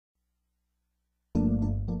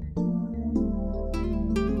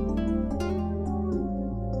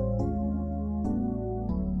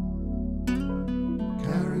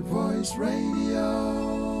Voice Radio.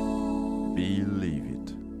 Believe it.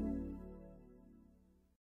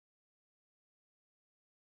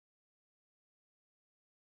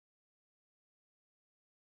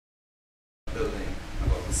 Building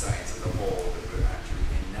about the size of the hall that we're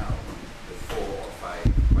actually in now, with 4 or 5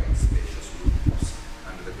 quite spacious rooms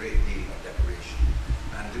and with a great deal of decoration.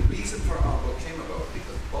 And the reason for our book came about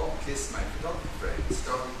because Bob Kiss, my photographer friend,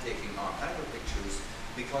 started taking archival pictures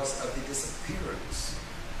because of the disappearance,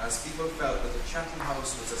 as people felt that the Chatham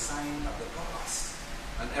House was a sign of the past,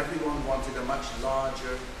 and everyone wanted a much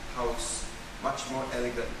larger house, much more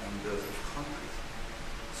elegant and built of concrete.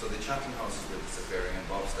 So the Chatham houses were disappearing, and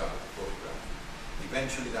Bob started to photograph.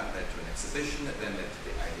 Eventually that led to an exhibition, that then led to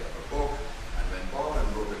the idea of a book, and when Bob and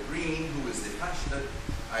Rhoda Green, who is the passionate,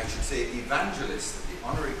 I should say, evangelist, the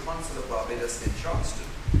honorary consul of Barbados in Charleston,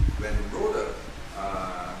 when Rhoda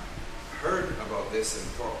heard about this and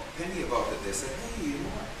talked to Penny about it, they said, hey, you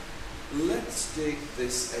know what, let's take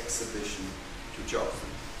this exhibition to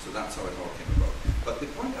Charleston. So that's how it all came about. But the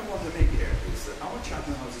point I want to make here is that our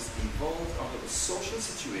Chatham houses evolved out of a social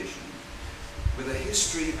situation with a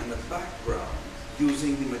history and a background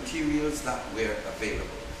using the materials that were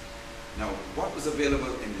available. Now, what was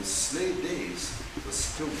available in the slave days was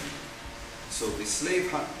stone. So the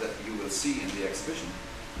slave hut that you will see in the exhibition,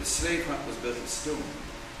 the slave hut was built of stone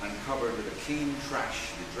and covered with a cane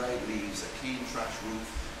trash, the dried leaves, a cane trash roof,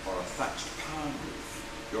 or a thatched palm roof.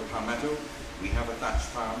 Your palmetto, we have a thatched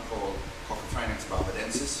palm called Coccophynax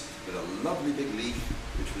barbadensis with a lovely big leaf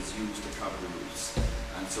which was used to cover the roofs.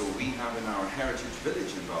 And so we have in our heritage village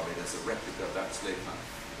in Barbados a replica of that slave hut,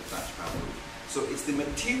 the thatched palm roof. So it's the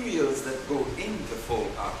materials that go into folk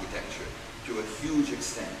architecture to a huge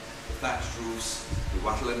extent. The thatched roofs, the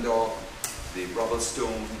wattle and daub, the rubble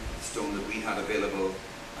stone, the stone that we had available,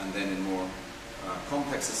 and then in more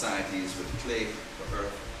complex societies with clay for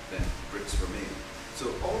earth, then bricks were made. So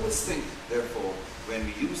always think, therefore, when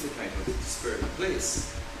we use the title Spirit of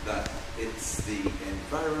Place, that it's the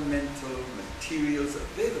environmental materials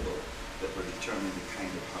available that will determine the kind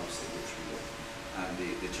of house in which we live. And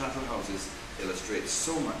the Chatham houses illustrate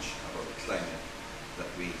so much about the climate that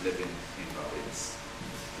we live in Barbados.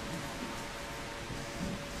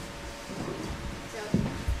 So,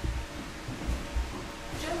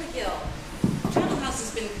 Joe McGill, Chatham House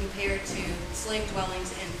has been compared to slave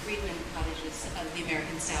dwellings and freedmen cottages of the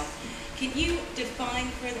American South. Can you define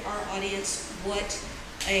for our audience what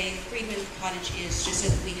a freedman cottage is, just so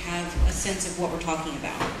that we have a sense of what we're talking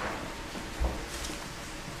about?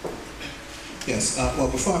 Yes,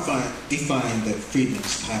 well, before I define the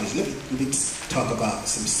freedman's cottage, let me talk about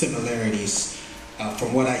some similarities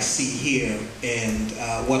from what I see here and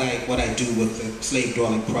what I do with the slave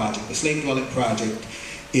dwelling project. The slave dwelling project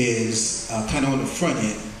is kind of on the front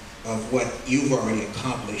end of what you've already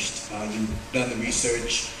accomplished. You've done the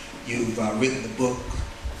research, you've written the book,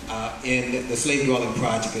 and the slave dwelling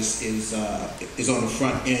project is on the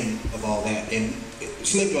front end of all that. And the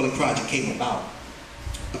slave dwelling project came about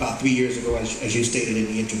 3 years ago, as you stated in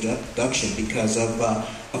the introduction, because of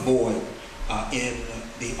a void in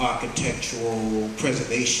the architectural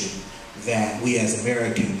preservation that we as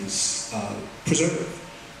Americans preserve.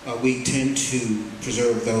 We tend to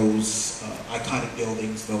preserve those iconic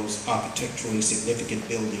buildings, those architecturally significant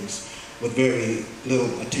buildings, with very little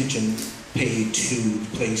attention paid to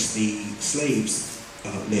the place the slaves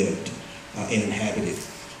lived and inhabited.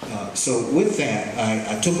 So with that,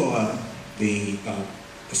 I took on the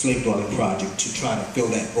slave dwelling project to try to fill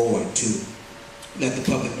that void, to let the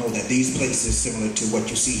public know that these places, similar to what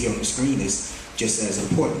you see here on the screen, is just as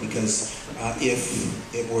important, because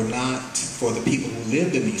if it were not for the people who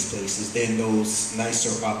lived in these places, then those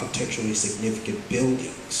nicer architecturally significant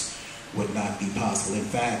buildings would not be possible. In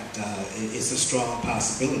fact, it's a strong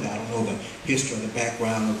possibility. I don't know the history or the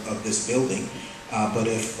background of this building, but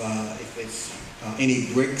if it's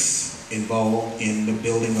any bricks involved in the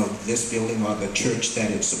building of this building or the church that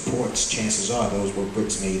it supports, chances are those were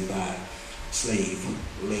bricks made by slave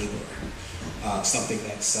labor. Something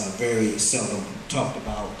that's very seldom talked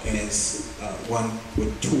about as one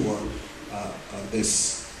would tour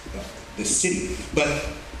this city. But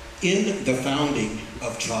in the founding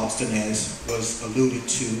of Charleston, as was alluded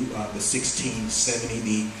to, the 1670,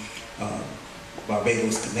 the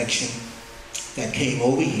Barbados connection that came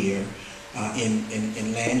over here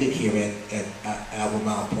and landed here at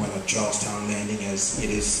Albemarle Point, or Charlestown Landing as it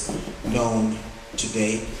is known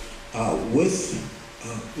today,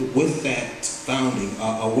 with that founding,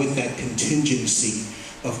 or with that contingency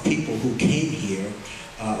of people who came here,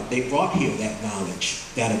 they brought here that knowledge,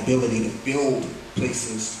 that ability to build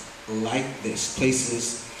places like this,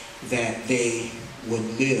 places that they would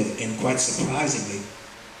live, and quite surprisingly,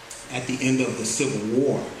 at the end of the Civil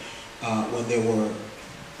War, when there were,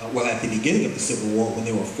 at the beginning of the Civil War, when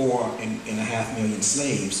there were 4.5 million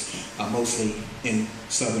slaves, mostly in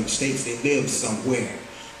southern states, they lived somewhere.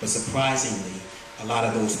 But surprisingly, a lot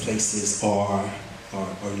of those places are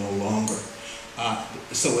no longer.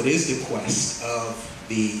 So it is the quest of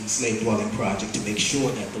the Slave Dwelling Project to make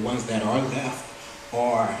sure that the ones that are left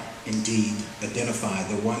are indeed identified.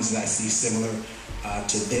 The ones that I see similar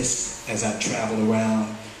to this as I travel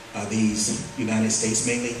around these United States,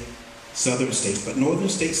 mainly southern states, but northern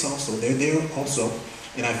states also. They're there also,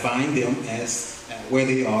 and I find them as where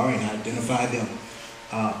they are and identify them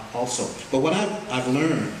also. But what I've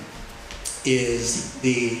learned is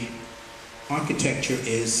the architecture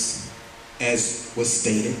is, as was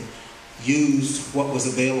stated, used what was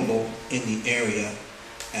available in the area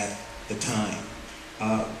at the time.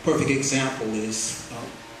 Perfect example is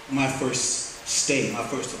my first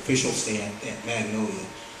official stay at Magnolia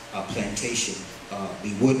Plantation.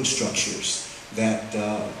 The wooden structures that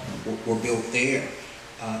were built there.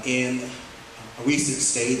 In a recent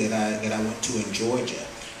stay that I went to in Georgia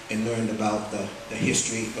and learned about the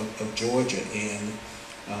history of Georgia and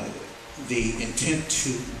the intent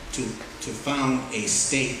to found a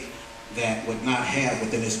state that would not have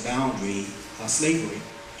within its boundary slavery.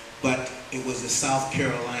 But it was the South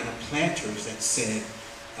Carolina planters that said,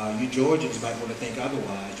 you Georgians might want to think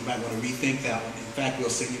otherwise. You might want to rethink that one. In fact, we'll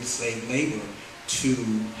send you to slave labor to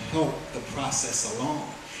help the process along.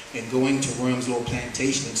 And going to Wormslow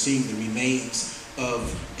Plantation and seeing the remains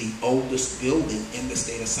of the oldest building in the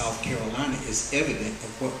state of South Carolina is evident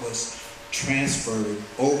of what was transferred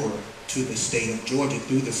over to the state of Georgia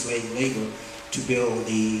through the slave labor to build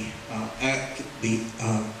the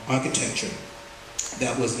architecture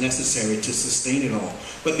that was necessary to sustain it all.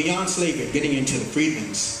 But beyond slavery, getting into the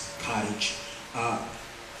freedman's cottage,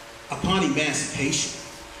 upon emancipation,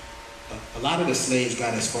 a lot of the slaves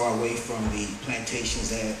got as far away from the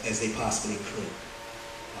plantations as they possibly could.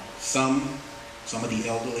 Some of the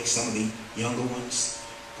elderly, some of the younger ones,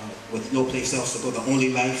 with no place else to go, the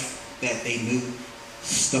only life that they knew,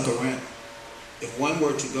 stuck around. If one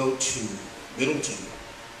were to go to Middleton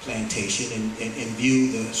Plantation and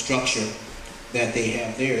view the structure that they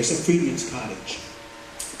have there, it's a freedman's cottage.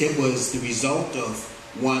 It was the result of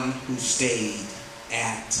one who stayed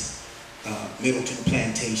at Middleton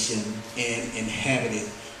Plantation and inhabited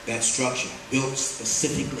that structure, built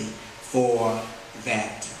specifically for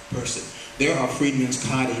that person. There are freedmen's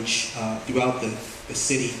cottage throughout the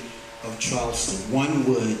city of Charleston.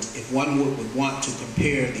 If one would want to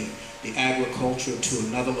compare the agriculture to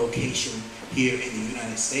another location here in the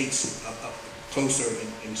United States, closer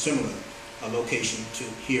and similar location to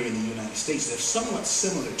here in the United States, they're somewhat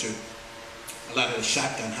similar to a lot of the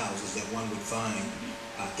shotgun houses that one would find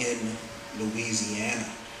in Louisiana.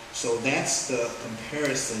 So that's the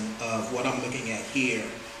comparison of what I'm looking at here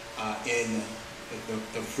in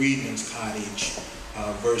the freedman's cottage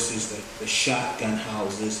versus the shotgun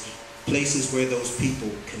houses, places where those people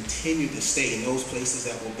continue to stay, in those places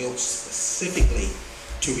that were built specifically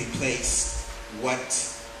to replace what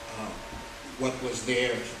was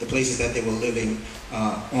there, the places that they were living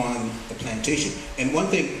on the plantation. And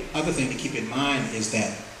other thing to keep in mind is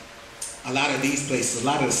that a lot of these places, a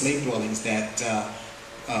lot of the slave dwellings that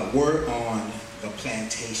were on the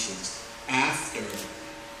plantations after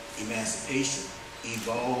emancipation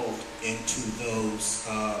evolved into those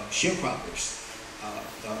sharecroppers,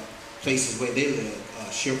 places where they lived,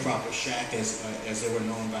 sharecropper shack as they were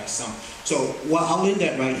known by some. So I'll end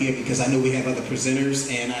that right here because I know we have other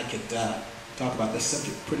presenters and I could talk about this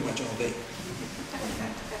subject pretty much all day.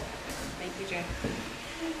 Thank you, Joe.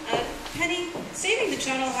 Penny, saving the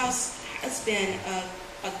Chattel House has been a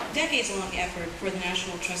decades-long effort for the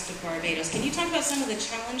National Trust of Barbados. Can you talk about some of the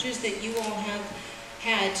challenges that you all have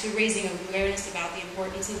had to raising awareness about the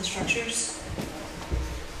importance of the structures?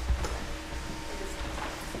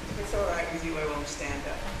 It's all right with you, I won't stand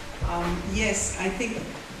up. Yes, I think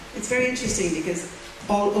it's very interesting because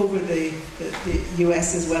all over the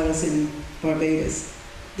U.S. as well as in Barbados,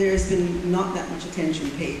 there has been not that much attention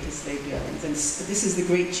paid to slave dwellings. And this is the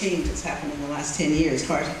great change that's happened in the last 10 years.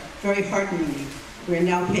 Very hearteningly, we're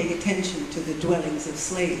now paying attention to the dwellings of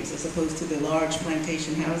slaves as opposed to the large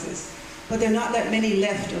plantation houses. But there are not that many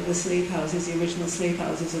left of the slave houses, the original slave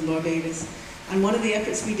houses in Barbados. And one of the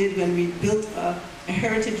efforts we did when we built a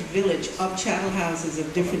heritage village of chattel houses,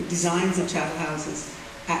 of different designs of chattel houses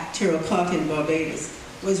at Tirracott in Barbados,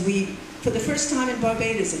 was for the first time in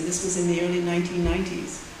Barbados, and this was in the early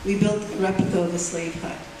 1990s, we built a replica of a slave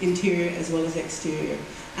hut, interior as well as exterior.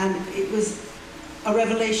 And it was a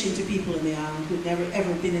revelation to people in the island who'd never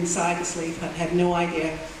ever been inside a slave hut, had no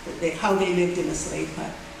idea that how they lived in a slave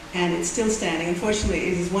hut. And it's still standing. Unfortunately,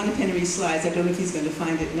 it is one of Henry's slides, I don't know if he's going to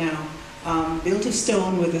find it now, built of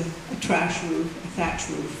stone with a trash roof, a thatch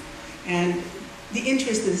roof. And the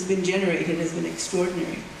interest that has been generated has been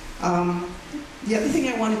extraordinary. The other thing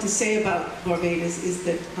I wanted to say about Barbados is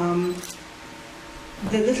that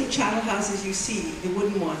the little chattel houses you see, the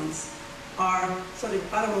wooden ones, are sort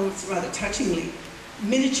of, I don't know, it's rather touchingly,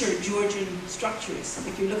 miniature Georgian structures.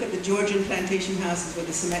 If you look at the Georgian plantation houses with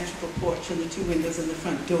the symmetrical porch and the two windows in the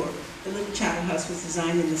front door, the little chattel house was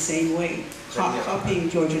designed in the same way, copying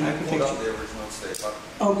Georgian architecture. I pulled up the original slave hut.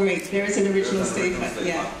 Oh, great! There is an original slave hut,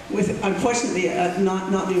 yeah, with unfortunately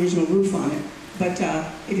not the original roof on it, but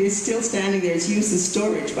it is still standing there. It's used as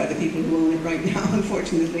storage by the people who own it right now,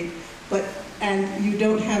 unfortunately. And you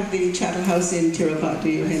don't have the chattel house in Tirapot, do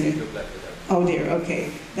you, Henry? Oh dear,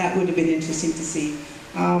 okay. That would have been interesting to see.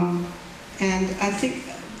 And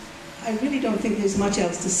I really don't think there's much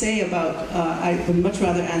else to say about, I would much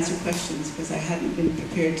rather answer questions because I hadn't been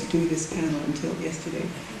prepared to do this panel until yesterday.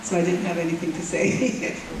 So I didn't have anything to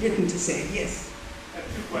say, written to say. Yes? I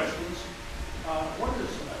have two questions. What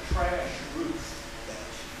is a trash roof?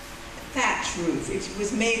 Thatch roof. It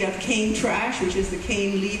was made of cane trash, which is the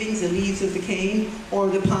cane leavings, the leaves of the cane, or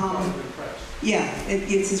the palm. Yeah,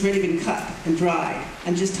 it's already been cut and dried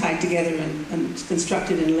and just tied together and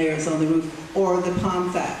constructed in layers on the roof, or the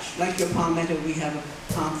palm thatch. Like your palmetto, we have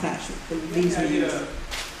a palm thatch. The leaves are used.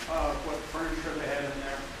 What furniture they had in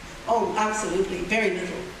there? Oh, absolutely. Very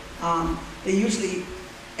little. They usually,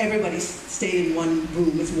 everybody stayed in one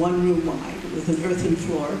room. It's one room wide with an earthen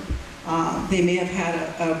floor. They may have had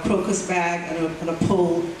a crocus bag and a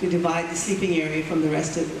pole to divide the sleeping area from the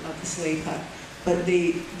rest of the slave hut. But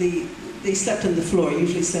they slept on the floor,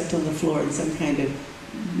 usually slept on the floor in some kind of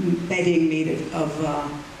bedding made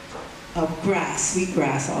of grass, sweet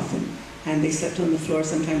grass often. And they slept on the floor.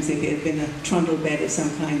 Sometimes there had been a trundle bed of some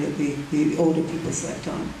kind that the older people slept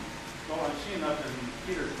on. Well, I've seen up in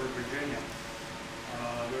Petersburg, Virginia,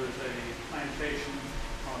 there's a plantation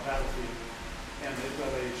on a battlefield, and they've got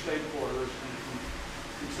a slave quarters, and it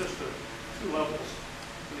consists of 2 levels,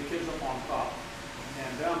 with the kids up on top.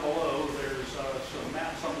 And down below, there's some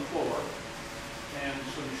mats on the floor and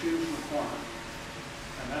some shoes in the corner.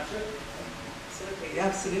 And that's it. Absolutely,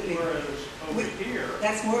 absolutely. Whereas over here...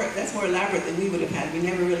 That's more elaborate than we would have had. We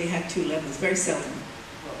never really had 2 levels, very seldom.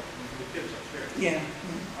 Well, the kids upstairs. Yeah.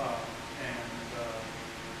 And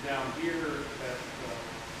down here, that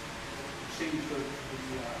seems to be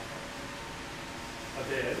a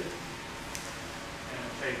bed and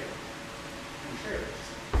a table and chairs.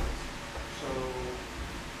 So,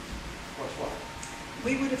 what's what?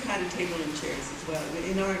 We would have had a table and chairs as well.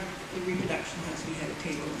 In our reproduction house, we had a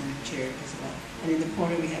table and a chair as well. And in the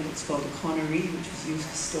corner, we had what's called a connery, which was used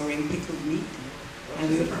for storing pickled meat. What's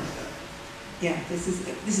the difference? Yeah, this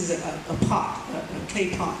is a pot, a clay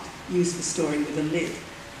pot used for storing with a lid.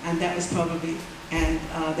 And that was probably, and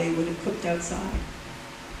they would have cooked outside.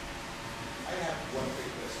 I have one quick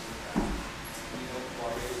question. You know,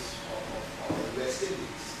 Barbados or the West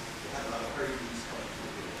Indies, they have a lot of hurricanes coming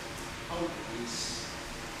through here. How do these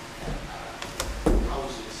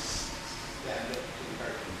houses stand up to the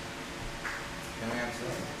hurricane? Can I answer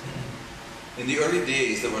that? In the early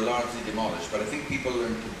days, they were largely demolished, but I think people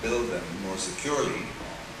learned to build them more securely.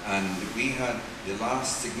 And we had the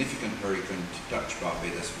last significant hurricane to touch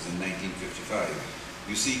Barbados was in 1955.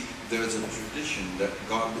 You see, there's a tradition that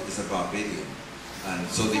God is a Barbadian, and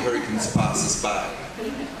so the hurricanes pass us by.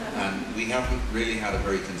 And we haven't really had a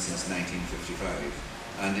hurricane since 1955.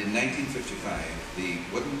 And in 1955, the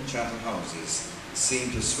wooden chattel houses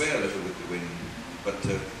seemed to sway a little with the wind, but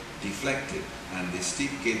to deflect it, and the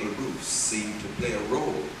steep gable roofs seemed to play a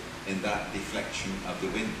role in that deflection of the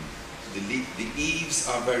wind. The eaves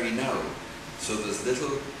are very narrow, so there's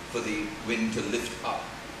little for the wind to lift up,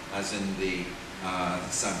 as in the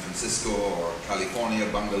San Francisco or California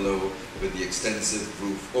bungalow with the extensive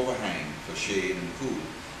roof overhang for shade and cool.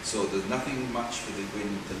 So there's nothing much for the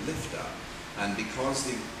wind to lift up. And because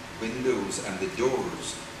the windows and the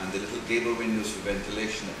doors and the little gable windows for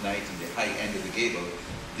ventilation at night and the high end of the gable,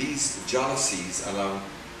 these jalousies allow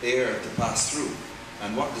air to pass through.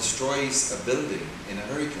 And what destroys a building in a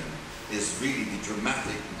hurricane is really the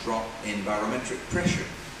dramatic drop in barometric pressure,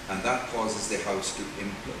 and that causes the house to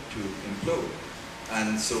implode.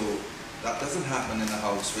 And so that doesn't happen in a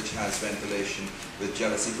house which has ventilation with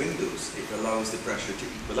jalousie windows. It allows the pressure to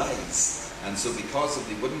equalize. And so because of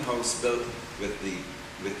the wooden house built with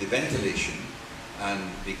the ventilation, And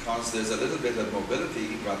because there's a little bit of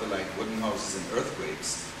mobility, rather like wooden houses in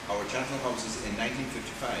earthquakes, our chattel houses in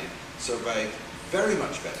 1955 survived very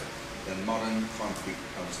much better than modern concrete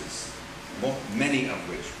houses, many of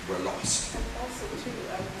which were lost. And also, too,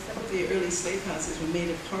 some of the early slave houses were made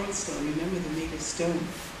of coral stone. Remember, they're made of stone.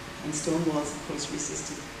 And stone walls, of course,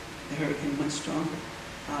 resisted the hurricane much stronger.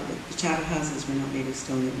 The chattel houses were not made of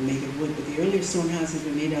stone, they were made of wood. But the earlier stone houses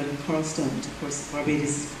were made out of coral stone. Of course, Barbados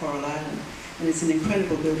is a coral island. And it's an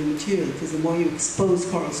incredible building material because the more you expose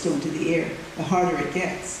coral stone to the air, the harder it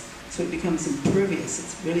gets. So it becomes impervious.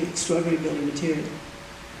 It's really extraordinary building material.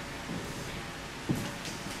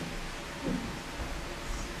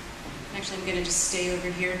 Actually, I'm going to just stay over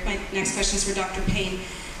here. My next question is for Dr. Payne.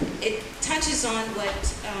 It touches on what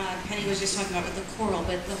Penny was just talking about with the coral,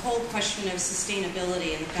 but the whole question of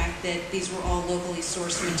sustainability and the fact that these were all locally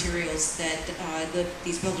sourced materials that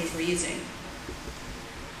these builders were using.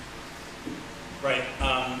 Right.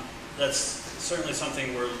 That's certainly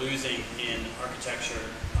something we're losing in architecture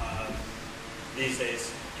these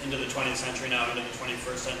days, into the 20th century now, into the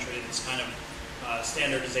 21st century. This kind of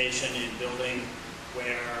standardization in building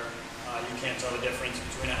where you can't tell the difference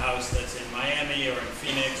between a house that's in Miami or in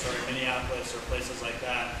Phoenix or in Minneapolis or places like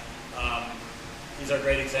that. These are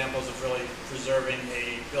great examples of really preserving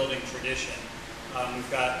a building tradition.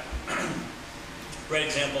 We've got great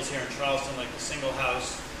examples here in Charleston, like the single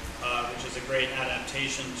house, which is a great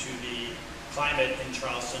adaptation to the climate in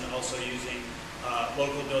Charleston, also using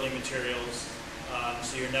local building materials.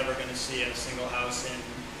 So you're never going to see a single house in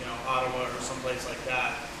Ottawa or someplace like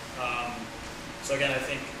that. So again, I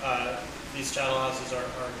think these chattel houses are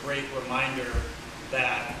a great reminder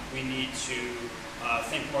that we need to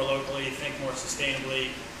think more locally, think more sustainably,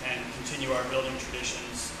 and continue our building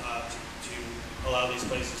traditions to allow these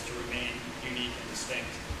places to remain unique and distinct.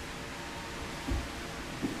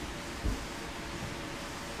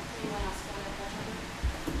 Anyone else want to touch on it?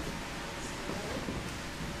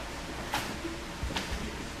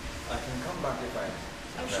 I can come back if I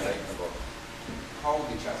sure. about how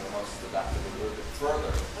the chattel house is adapted a little bit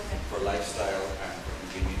further for lifestyle and for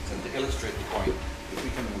convenience. And to illustrate the point, if we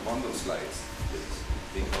can move on those slides, please,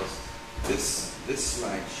 because this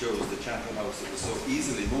slide shows the chattel house that was so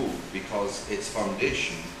easily moved because its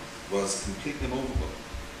foundation was completely movable.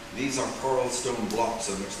 These are coral stone blocks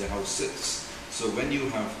on which the house sits. So when you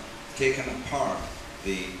have taken apart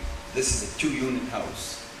this is a 2-unit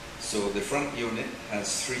house. So the front unit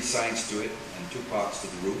has 3 sides to it and 2 parts to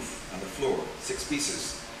the roof and the floor, 6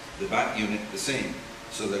 pieces. The back unit the same.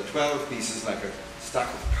 So there are 12 pieces like a stack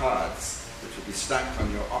of cards which would be stacked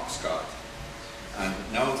on your ox cart. And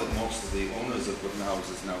now that most of the owners of wooden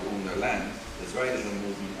houses now own their land, there's very little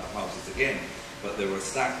movement of houses again. But they were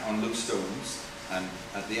stacked on loose stones, and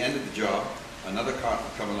at the end of the job, another cart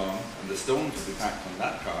would come along and the stones would be packed on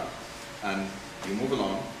that cart, and you move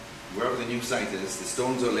along. Wherever the new site is, the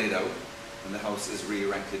stones are laid out and the house is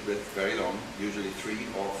re-erected with very long, usually 3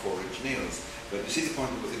 or 4-inch nails. But you see the point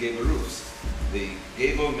with the gable roofs. The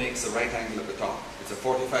gable makes a right angle at the top. It's a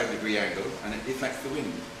 45-degree angle and it deflects the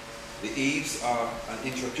wind. The eaves are an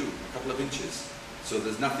inch or 2, a couple of inches. So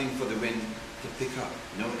there's nothing for the wind to pick up,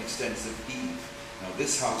 no extensive eave. Now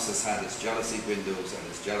this house has had its jealousy windows and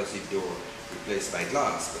its jealousy door replaced by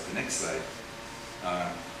glass, but the next slide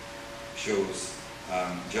shows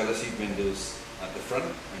jealousy windows at the front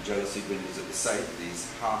and jealousy windows at the side, these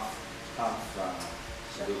half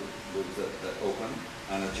doors that open,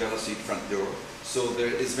 and a jealousy front door. So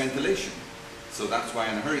there is ventilation. So that's why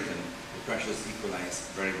in a hurricane, the pressures equalize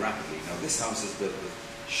very rapidly. Now this house is built with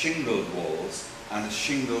shingled walls and a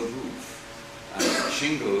shingled roof. And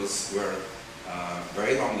shingles were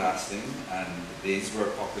very long lasting, and these were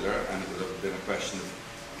popular, and it would have been a question of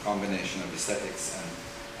a combination of aesthetics and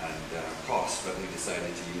cost, whether we decided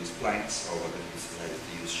to use planks or whether we decided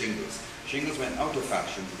to use shingles. Shingles went out of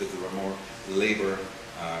fashion because they were more labor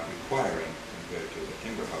requiring compared to a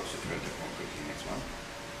timber house, which went to concrete. Next one.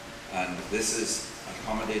 And this is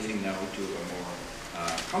accommodating now to a more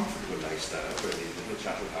comfortable lifestyle where the little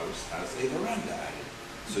chattel house has a veranda added.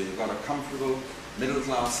 So you've got a comfortable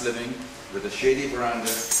middle-class living with a shady veranda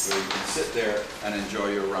where you can sit there and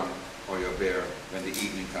enjoy your rum or your beer when the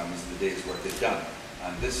evening comes and the day's work is done.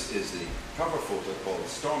 And this is the cover photo called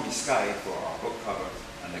Stormy Sky for our book cover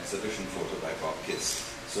and exhibition photo by Bob Kiss.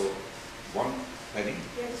 So, Penny?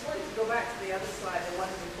 Yeah, I just wanted to go back to the other slide, the one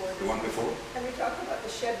before. The one before? And we talked about the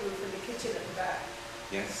shed roof and the kitchen at the back.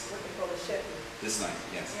 Yes. What they call a shed roof. This line,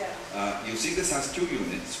 yes. Yeah. You see this has 2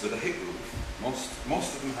 units with a hip roof. Most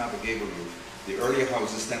of them have a gable roof. The earlier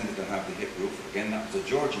houses tended to have the hip roof. Again, that was a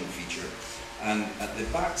Georgian feature. And at the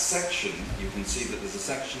back section, you can see that there's a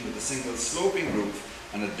section with a single sloping roof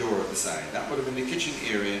and a door at the side. That would have been the kitchen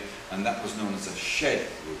area, and that was known as a shed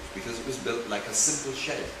roof because it was built like a simple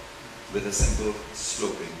shed with a simple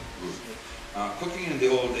sloping roof. Cooking in the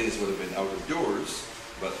old days would have been out of doors,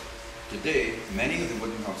 but today many of the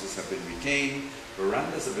wooden houses have been retained,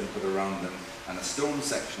 verandas have been put around them, and a stone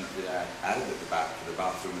section that they added at the back for the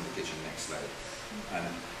bathroom and the kitchen. Next slide.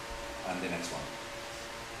 And the next one.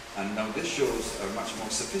 And now this shows a much more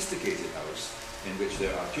sophisticated house in which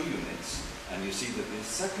there are 2 units, and you see that the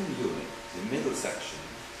second unit, the middle section,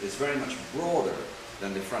 is very much broader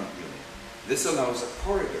than the front unit. This allows a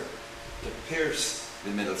corridor to pierce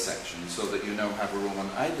the middle section so that you now have a room on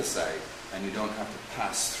either side and you don't have to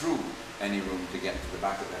pass through any room to get to the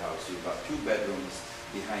back of the house. You've got 2 bedrooms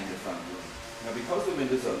behind the front room. Now because the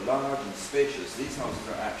windows are large and spacious, these houses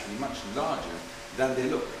are actually much larger than they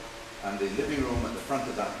look. And the living room at the front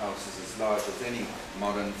of that house is as large as any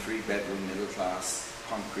modern 3-bedroom middle-class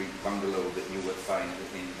concrete bungalow that you would find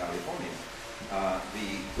in California.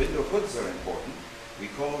 The window hoods are important. We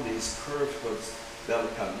call these curved hoods bell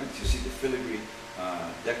cabinets. You see the filigree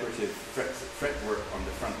decorative fretwork on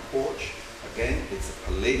the front porch. Again, it's a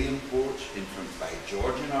Palladian porch influenced by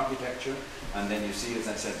Georgian architecture. And then you see, as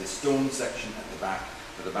I said, the stone section at the back,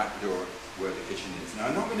 for the back door, where the kitchen is. Now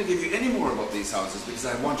I'm not going to give you any more about these houses because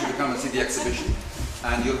I want you to come and see the exhibition,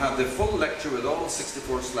 and you'll have the full lecture with all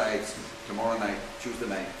 64 slides tomorrow night, Tuesday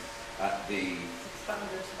night, at the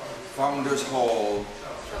Founders Hall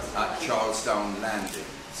at Charlestown Landing.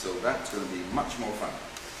 So that's going to be much more fun.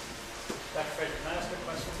 Dr. Fraser, can I ask a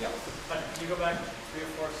question? Yeah. Can you go back 3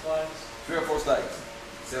 or 4 slides? 3 or 4 slides.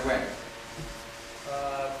 Say when?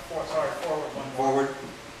 Forward one more. Forward.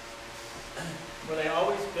 Were they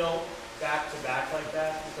always built back to back like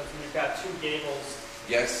that? Because when you've got 2 gables.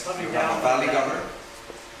 Yes, coming you down have a valley gutter,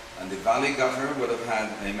 and the valley gutter would have had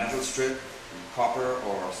a metal strip, copper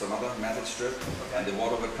or some other metal strip, and the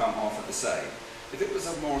water would come off at the side. If it was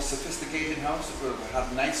a more sophisticated house, it would have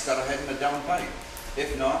had a nice gutter head and a down pipe.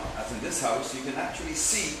 If not, as in this house, you can actually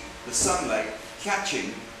see the sunlight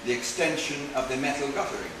catching the extension of the metal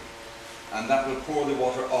guttering, and that will pour the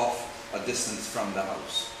water off a distance from the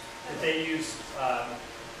house. Did they use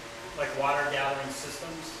like water gathering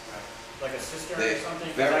systems, like a cistern or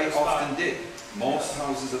something? Very often did. Most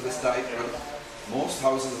houses of this type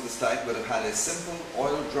would have had a simple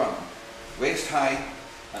oil drum, waist high,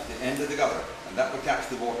 at the end of the gutter, and that would catch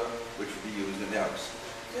the water which would be used in the house.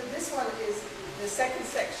 This one is, the second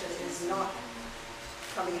section is not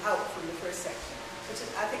coming out from the first section, which is,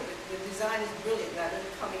 I think the design is brilliant, that it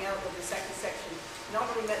coming out of the second section not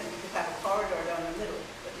only meant that you could have a corridor down the middle,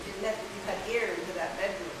 but it meant that you had air into that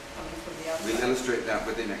bedroom coming from the outside. We'll illustrate that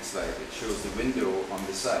with the next slide. It shows the window on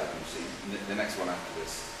the side, you see. The next one after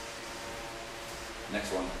this.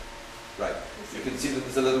 Next one. Right. You can see that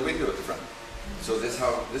there's a little window at the front. So this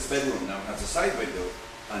bedroom now has a side window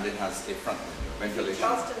and it has a front window. Ventilation.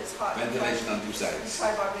 Charleston is hot. Ventilation on 2 sides.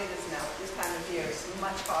 Try Barbados now at this time of year. It's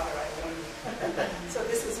much hotter, I warn you. So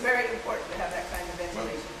this was very important to have that kind of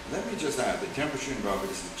ventilation. Well, let me just add, the temperature in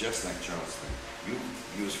Barbados is just like Charleston. You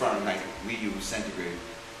use Fahrenheit, we use centigrade.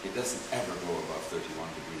 It doesn't ever go above 31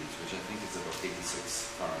 degrees, which I think is about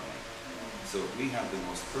 86 Fahrenheit. So we have the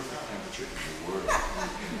most perfect temperature in the world.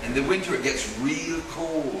 In the winter it gets real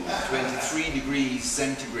cold, 23 degrees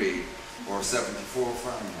centigrade or 74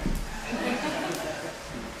 Fahrenheit.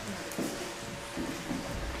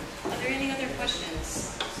 Are there any other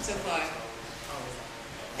questions so far?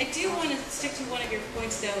 I do want to stick to one of your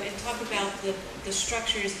points, though, and talk about the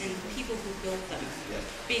structures and the people who built them.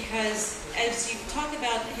 Because as you talk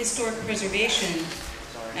about historic preservation,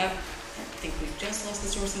 I think we've just lost the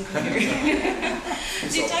source in computer.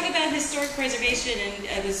 So you talk about historic preservation, and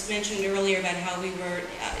it was mentioned earlier about how we were,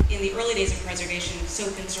 in the early days of preservation, so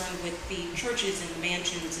concerned with the churches and the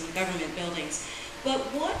mansions and the government buildings. But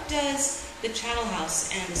what does the chattel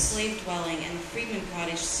house and the slave dwelling and the freedman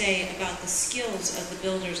cottage say about the skills of the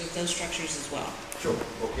builders of those structures as well? Sure,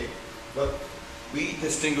 okay. Well, we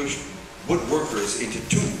distinguish woodworkers into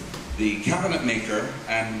 2, the cabinet maker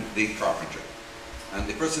and the carpenter. And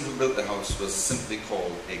the person who built the house was simply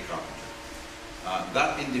called a carpenter.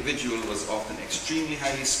 That individual was often extremely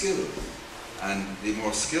highly skilled, and the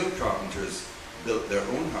more skilled carpenters built their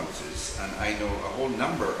own houses. And I know a whole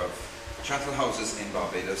number of chattel houses in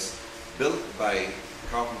Barbados built by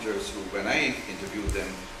carpenters who, when I interviewed them,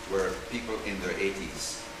 were people in their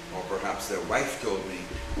 80s. Or perhaps their wife told me,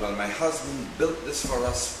 well, my husband built this for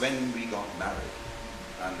us when we got married.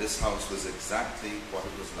 And this house was exactly what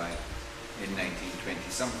it was like in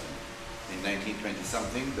 1920-something. In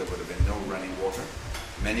 1920-something, there would have been no running water.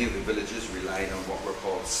 many of the villages relied on what were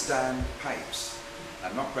called stand pipes.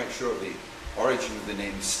 I'm not quite sure of the origin of the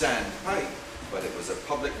name stand pipe, but it was a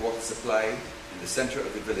public water supply in the center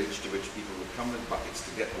of the village to which people would come with buckets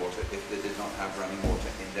to get water if they did not have running water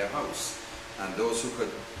in their house. And those who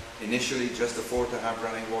could initially just afford to have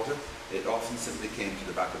running water, it often simply came to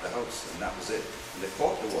the back of the house, and that was it. And they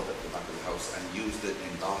caught the water at the back of the house and used it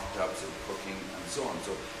in bathtubs and cooking and so on.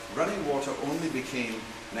 So running water only became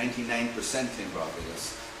 99% in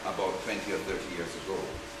Barbados about 20 or 30 years ago.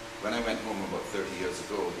 When I went home about 30 years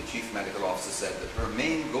ago, the chief medical officer said that her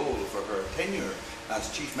main goal for her tenure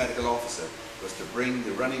as chief medical officer was to bring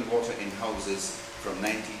the running water in houses from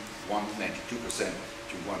 91, 92%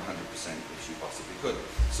 to 100% if she possibly could.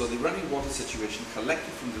 So the running water situation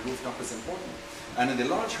collected from the rooftop is important. And in the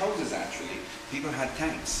large houses actually, people had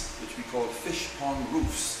tanks, which we call fish pond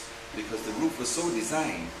roofs, because the roof was so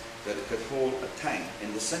designed that it could hold a tank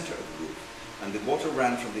in the center of the roof. And the water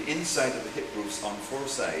ran from the inside of the hip roofs on 4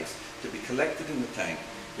 sides to be collected in the tank,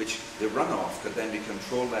 which the runoff could then be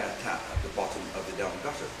controlled by a tap at the bottom of the down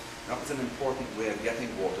gutter. That was an important way of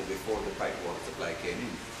getting water before the pipe water supply came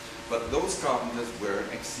in. But those carpenters were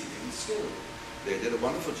exceedingly skilled. They did a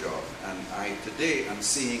wonderful job, and I today am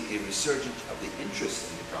seeing a resurgence of the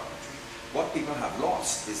interest in the carpentry. What people have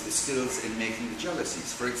lost is the skills in making the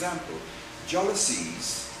jalousies. For example,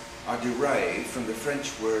 jalousies are derived from the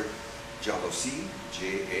French word jalousie,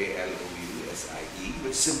 J-A-L-O-U-S-I-E,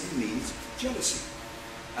 which simply means jealousy.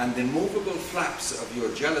 And the movable flaps of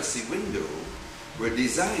your jealousy window were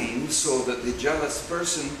designed so that the jealous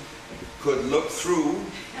person could look through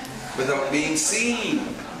without being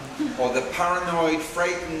seen. Or the paranoid,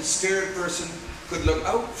 frightened, scared person could look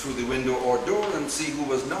out through the window or door and see who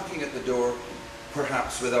was knocking at the door,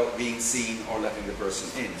 perhaps without being seen or letting the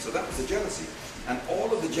person in. So that was the jealousy. And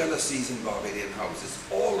all of the jealousies in Barbadian houses,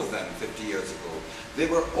 all of them 50 years ago, they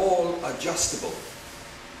were all adjustable.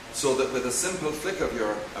 So that with a simple flick of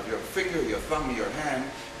your finger, your thumb, your hand,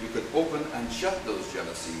 you could open and shut those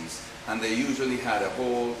jalousies. And they usually had a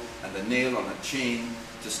hole and a nail on a chain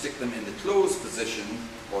to stick them in the closed position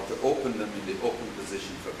or to open them in the open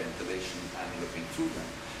position for ventilation and looking through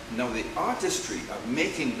them. Now the artistry of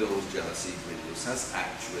making those jalousie windows has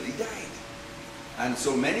actually died. And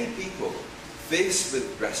so many people faced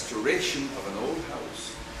with restoration of an old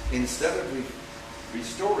house, instead of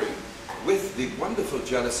restoring with the wonderful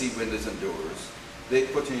jalousie windows and doors, they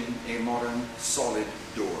put in a modern solid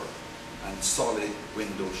door and solid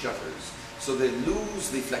window shutters. So they lose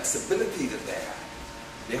the flexibility that they had.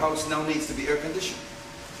 The house now needs to be air conditioned,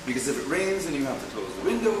 because if it rains and you have to close the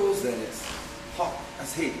windows, then it's hot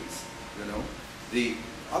as Hades, you know. The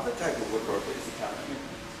other type of woodworker is the cabinet maker.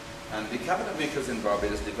 And the cabinet makers in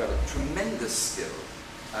Barbados developed tremendous skill,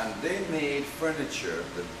 and they made furniture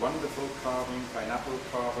with wonderful carving, pineapple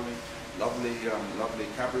carving, lovely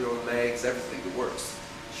cabriole legs, everything, the works.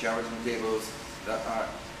 Sheraton tables that are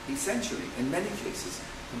essentially, in many cases,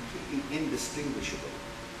 completely indistinguishable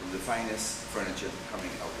from the finest furniture coming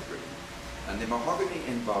out of Britain. And the mahogany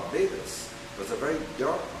in Barbados was a very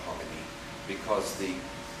dark mahogany, because the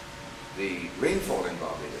rainfall in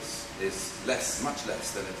Barbados is much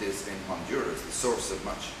less than it is in Honduras, the source of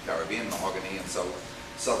much Caribbean mahogany and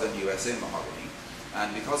southern USA mahogany.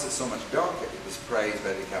 And because it's so much darker, it was prized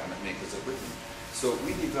by the cabinet makers of Britain. So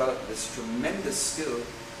we developed this tremendous skill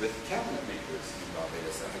with cabinet makers in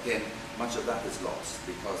Barbados. And again, much of that is lost,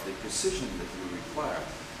 because the precision that you require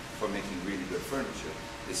for making really good furniture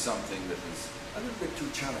is something that is a little bit too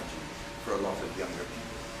challenging for a lot of younger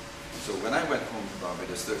people. So when I went home to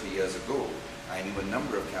Barbados 30 years ago, I knew a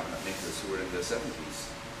number of cabinet makers who were in their 70s,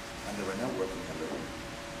 and they were now working alone.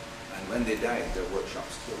 And when they died, their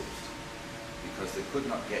workshops closed, because they could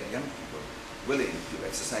not get young people willing to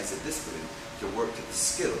exercise a discipline to work to the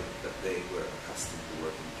skill that they were accustomed to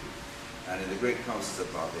working to. And in the great houses of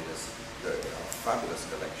Barbados, there are fabulous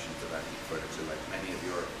collections of antique furniture, like many of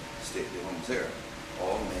your stately homes here,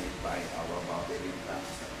 all made by our Barbadian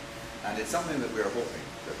craftsmen. And it's something that we're hoping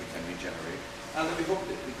that we can regenerate, and that we hope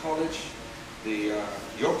that the college,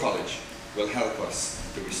 your college, will help us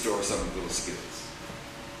to restore some of those skills.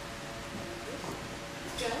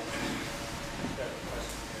 Joe?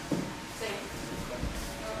 Same.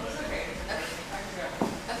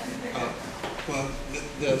 Well,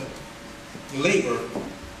 the labor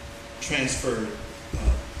transferred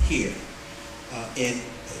here, and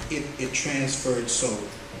it transferred so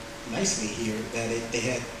nicely here that they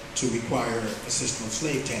had to require a system of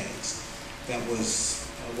slave tags that was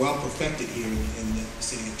well perfected here in the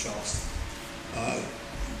city of Charleston.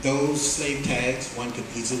 Those slave tags, one could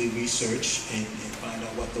easily research and find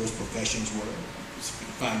out what those professions were.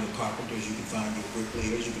 can find your carpenters, you can find your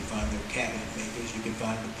bricklayers, you can find their cabinet makers, you can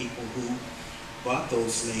find the people who bought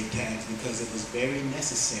those slave tags because it was very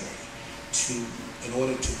necessary in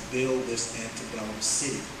order to build this antebellum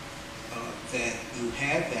city, that you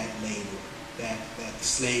had that labor, that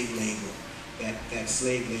slave labor, that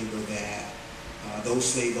slave labor that those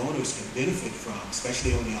slave owners can benefit from,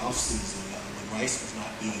 especially on the off season when rice was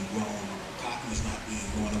not being grown or cotton was not being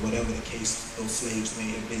grown or whatever the case those slaves may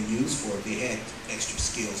have been used for. They had extra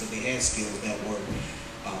skills, or they had skills that were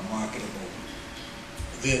marketable.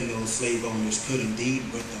 Then those slave owners could indeed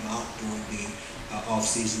rent them out during the off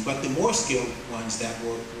season. But the more skilled ones that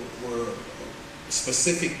were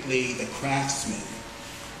specifically the craftsmen,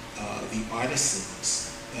 the artisans,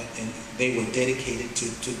 and they were dedicated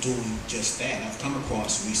to doing just that. I've come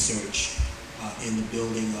across research in the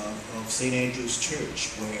building of St. Andrew's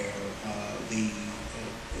Church where the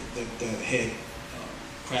head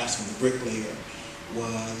craftsman, the bricklayer,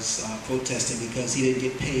 was protesting because he didn't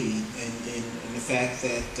get paid, and the fact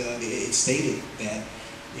that it stated that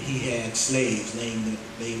he had slaves laying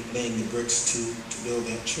the bricks to build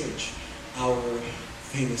that church. Our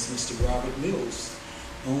famous Mr. Robert Mills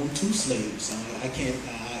owned 2 slaves. I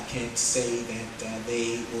can't say that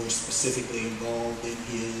they were specifically involved in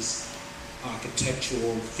his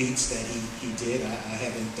architectural feats that he did. I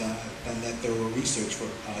haven't done that thorough research for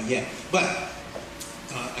yet. But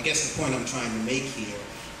I guess the point I'm trying to make here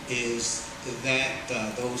is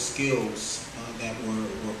that those skills that were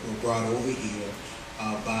brought over here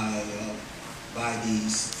by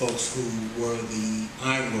these folks who were the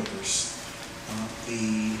ironworkers,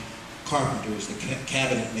 the carpenters, the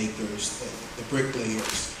cabinet makers, the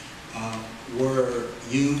bricklayers, were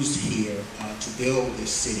used here to build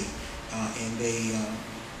this city, and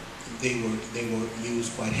they were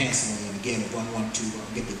used quite handsomely. And again, if one wanted to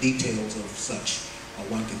get the details of such,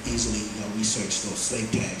 one could easily research those slave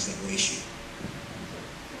tags that were issued.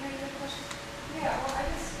 Any other question? Yeah, well, I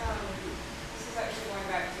just, this is actually going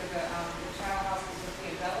back to the child houses with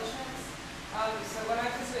the embellishments. So when I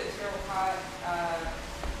visited Terrell-Cott a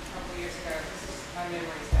couple of years ago, this is my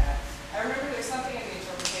memories that, I remember there's something in the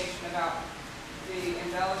interpretation about the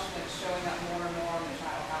embellishments showing up more and more on the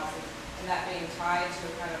child houses, and that being tied to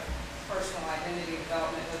a kind of personal identity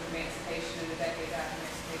development of emancipation in the decades after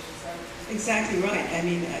emancipation. So exactly right. I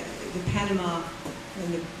mean, when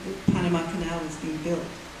the Panama Canal was being built,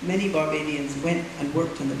 many Barbadians went and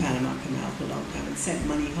worked on the Panama Canal for a long time and sent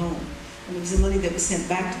money home. And it was the money that was sent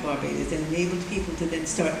back to Barbados and enabled people to then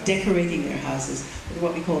start decorating their houses with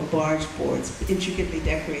what we call barge boards, intricately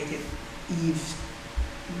decorated eaves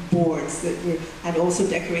boards that and also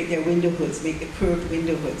decorate their window hoods, make the curved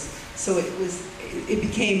window hoods. So it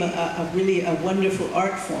became really a wonderful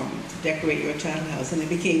art form to decorate your chattel house, and it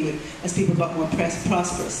became, as people got more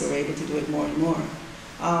prosperous, they were able to do it more and more.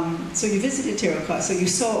 So you visited Terrell-Cott, so you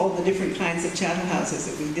saw all the different kinds of chattel houses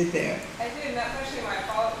that we did there. I did, and that's actually my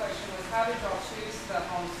follow-up question was, how did y'all choose the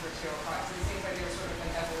homes for Terrell-Cott? So it seems like they were sort of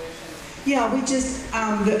an evolution. Yeah, we just,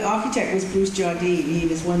 the architect was Bruce Jardine. He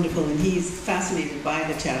was wonderful, and he's fascinated by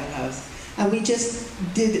the chattel house. And we just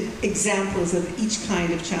did examples of each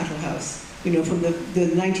kind of chattel house. You know, from the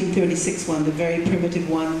 1936 one, the very primitive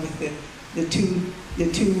one with the two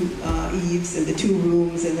eaves and the 2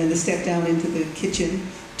 rooms, and then the step down into the kitchen,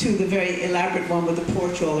 to the very elaborate one with the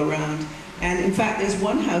porch all around. And in fact, there's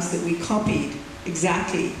one house that we copied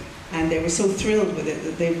exactly, and they were so thrilled with it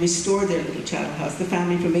that they restored their little chattel house. The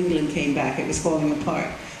family from England came back, it was falling apart.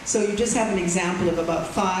 So you just have an example of about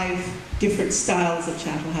 5 different styles of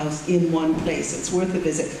chattel house in one place. It's worth a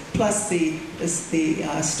visit, plus the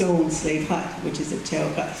stone slave hut, which is at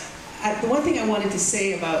Terrell-Cott. The one thing I wanted to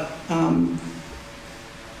say about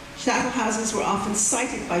chattel houses were often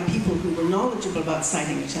cited by people who were knowledgeable about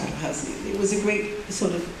siting a chattel house. It was a great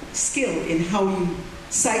sort of skill in how you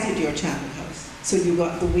sited your chattel house. So you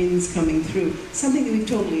got the winds coming through. Something that we've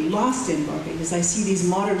totally lost in Barbados. I see these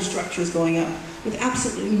modern structures going up with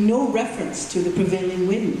absolutely no reference to the prevailing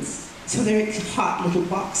winds. So they're hot little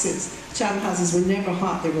boxes. Chattel houses were never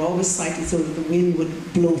hot. They were always sited so that the wind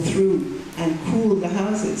would blow through and cool the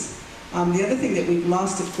houses. The other thing that we've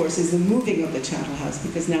lost, of course, is the moving of the chattel house,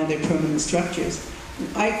 because now they're permanent structures.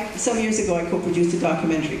 Some years ago, I co-produced a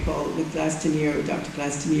documentary called, with Dr.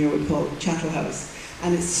 Glass-Tenier, called Chattel House.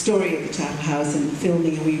 And it's the story of the chattel house and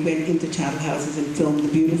filming, and we went into chattel houses and filmed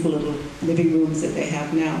the beautiful little living rooms that they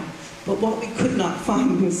have now. But what we could not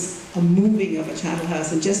find was a moving of a chattel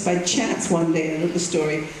house. And just by chance one day, a little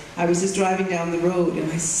story, I was just driving down the road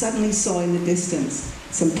and I suddenly saw in the distance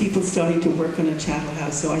some people starting to work on a chattel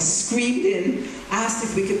house. So I screamed in, asked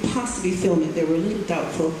if we could possibly film it. They were a little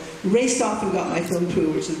doubtful. Raced off and got my film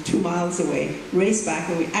crew, which was 2 miles away. Raced back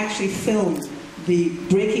and we actually filmed the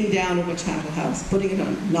breaking down of a chattel house, putting it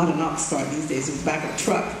on, not an ox cart these days, it was back of a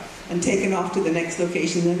truck, and taken off to the next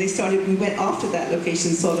location. And we went off to that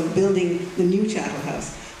location, sort of building the new chattel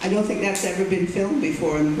house. I don't think that's ever been filmed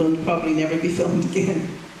before and will probably never be filmed again.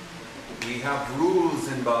 We have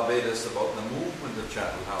rules in Barbados about the movement of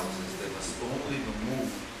chattel houses. They must only be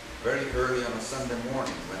moved very early on a Sunday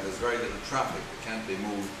morning when there's very little traffic. They can't be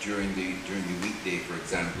moved during the weekday, for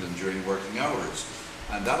example, and during working hours.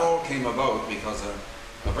 And that all came about because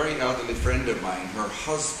a very elderly friend of mine, her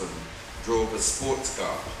husband drove a sports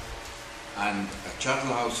car, and a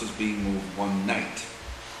chattel house was being moved one night,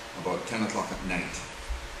 about 10 o'clock at night.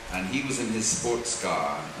 And he was in his sports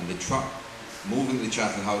car, and the truck moving the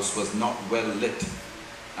chattel house was not well lit.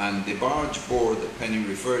 And the barge board that Penny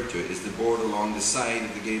referred to is the board along the side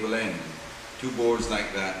of the gable end. 2 boards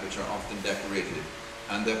like that, which are often decorated,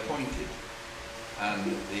 and they're pointed. And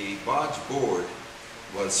the barge board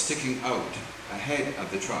was sticking out ahead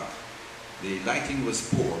of the truck. The lighting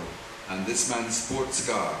was poor, and this man's sports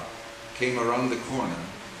car came around the corner,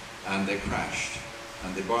 and they crashed.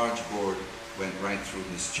 And the barge board went right through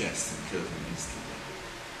his chest and killed him instantly.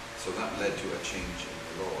 So that led to a change in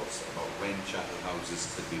the laws about when chattel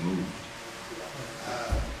houses could be moved.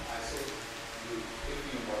 I said, if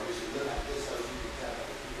you look at this house, you can tell that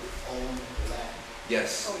the people own the land.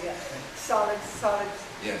 Yes. Oh yeah, solid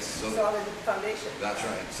Yes. So solid foundation. that's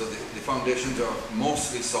right. So the foundations are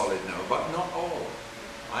mostly solid now, but not all.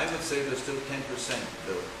 I would say there's still 10%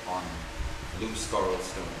 built on loose coral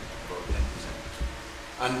stone, about 10%.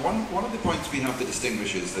 And one of the points we have to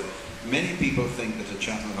distinguish is that many people think that a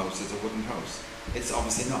chattel house is a wooden house. It's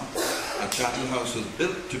obviously not. A chattel house was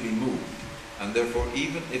built to be moved, and therefore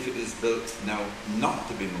even if it is built now not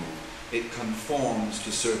to be moved, it conforms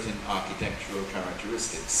to certain architectural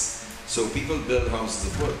characteristics. So people build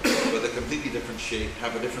houses of wood with a completely different shape,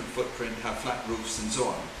 have a different footprint, have flat roofs and so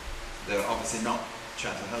on. They're obviously not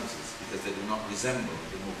chattel houses because they do not resemble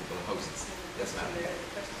the movable houses. Yes, ma'am.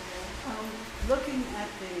 Looking at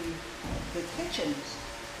the kitchens,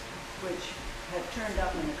 which have turned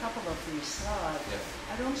up in a couple of these slides, Yeah.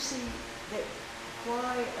 I don't see that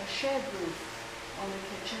why a shed roof on the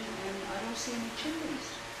kitchen, and I don't see any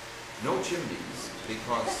chimneys. No chimneys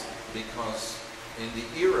because in the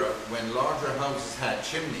era when larger houses had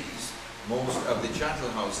chimneys, most of the chattel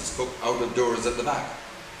houses cooked out of doors at the back.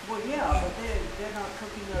 Well, yeah, but they're not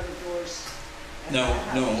cooking out of doors. No,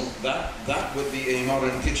 that would be a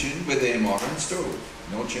modern kitchen with a modern stove.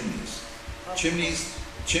 No chimneys. Okay.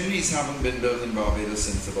 Chimneys haven't been built in Barbados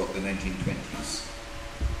since about the 1920s.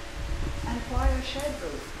 And why a shed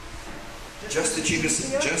roof? Just the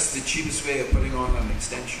cheapest way of putting on an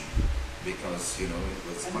extension, because it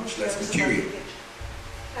was much less material.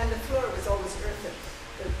 And the floor was always earthen.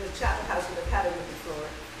 The chattel house would have had a wooden floor,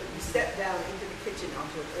 but you stepped down into the kitchen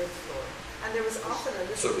onto an earth floor. And there was often a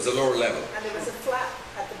little... So it was a lower level. And there was a flap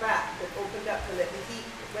at the back that opened up to let the heat,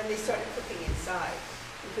 when they started cooking inside,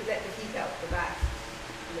 you could let the heat out the back,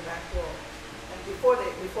 in the back wall. And before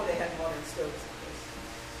they had modern stoves, of course.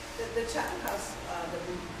 The chattel house,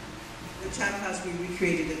 the chattel house we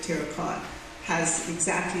recreated at Terracotta has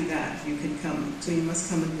exactly that. You can come, so you must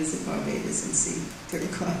come and visit Barbados and see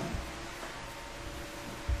Terracotta.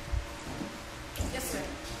 Yes, sir.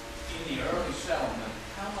 In the early settlement,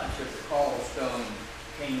 how much of the coral stone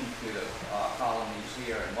came to the colonies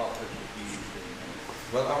here, and what was it used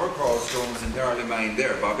in? Well, our coral stone is entirely mined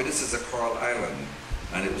there. Barbados is a coral island,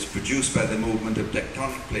 and it was produced by the movement of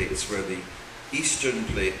tectonic plates where the eastern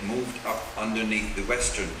plate moved up underneath the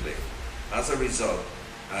western plate. As a result,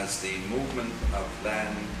 as the movement of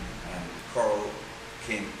land and coral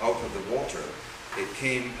came out of the water, it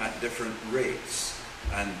came at different rates,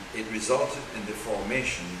 and it resulted in the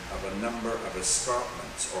formation of a number of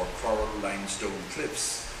escarpments or coral limestone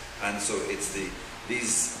cliffs. And so it's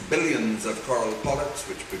these billions of coral polyps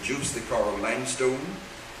which produce the coral limestone,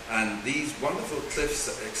 and these wonderful cliffs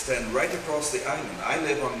extend right across the island. I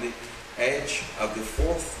live on the edge of the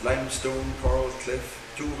 4th limestone coral cliff,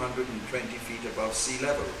 220 feet above sea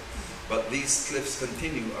level. But these cliffs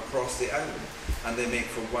continue across the island, and they make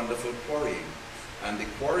for wonderful quarrying. And the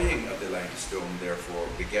quarrying of the limestone, therefore,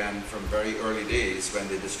 began from very early days when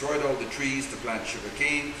they destroyed all the trees to plant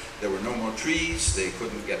sugarcane. There were no more trees, they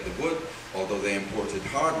couldn't get the wood, although they imported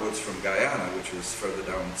hardwoods from Guyana, which was further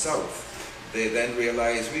down south. They then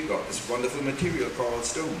realized we've got this wonderful material, coral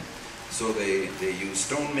stone. So they used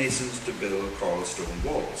stonemasons to build coral stone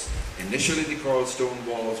walls. Initially, the coral stone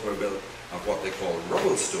walls were built of what they call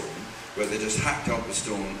rubble stone, where they just hacked out the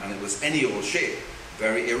stone and it was any old shape,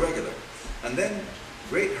 very irregular. And then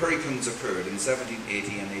great hurricanes occurred in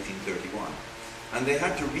 1780 and 1831, and they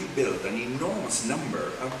had to rebuild an enormous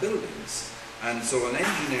number of buildings. And so an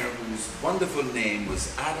engineer whose wonderful name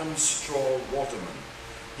was Adam Straw Waterman,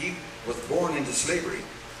 he was born into slavery,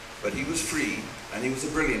 but he was free and he was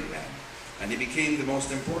a brilliant man. And he became the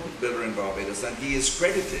most important builder in Barbados, and he is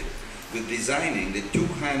credited with designing the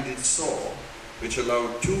two-handed saw which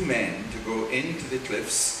allowed two men to go into the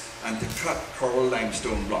cliffs and to cut coral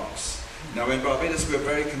limestone blocks. Now in Barbados we're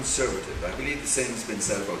very conservative. I believe the same has been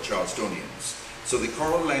said about Charlestonians. So the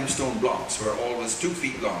coral limestone blocks were always 2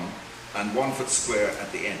 feet long and 1 foot square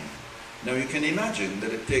at the end. Now you can imagine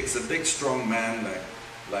that it takes a big strong man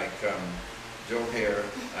like Joe Hare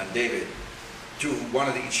and David to one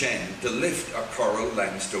at each end to lift a coral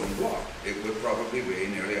limestone block. It would probably weigh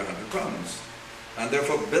nearly 100 pounds. And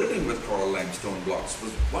therefore building with coral limestone blocks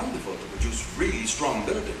was wonderful to produce really strong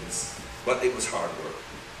buildings, but it was hard work.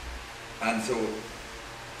 And so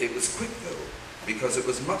it was quick though, because it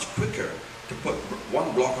was much quicker to put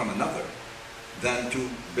one block on another than to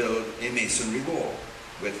build a masonry wall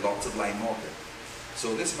with lots of lime mortar.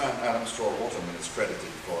 So this man, Adam Straw Waterman, is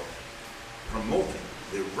credited for promoting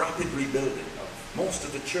the rapid rebuilding of most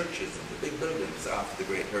of the churches and the big buildings after the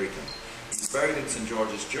Great Hurricane. He's buried in St.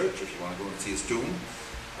 George's Church, if you want to go and see his tomb.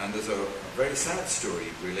 And there's a very sad story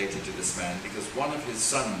related to this man, because one of his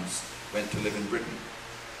sons went to live in Britain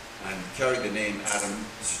and carried the name Adam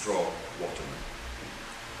Straw Waterman.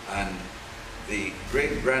 And the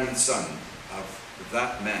great-grandson of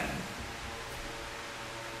that man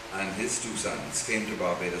and his 2 sons came to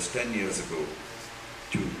Barbados 10 years ago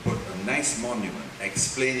to put a nice monument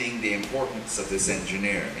explaining the importance of this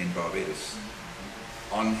engineer in Barbados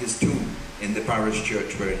on his tomb in the parish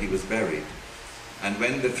church where he was buried. And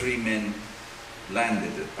when the 3 men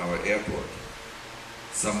landed at our airport,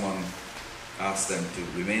 someone asked them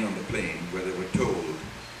to remain on the plane, where they were told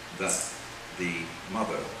that the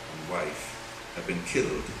mother and wife had been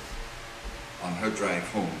killed on her drive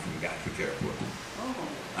home from Gatwick Airport. Oh.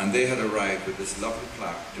 And they had arrived with this lovely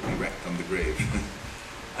plaque to be wrecked on the grave.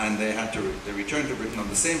 And they returned to Britain on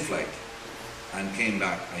the same flight and came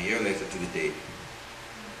back a year later to the date,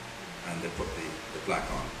 and they put the plaque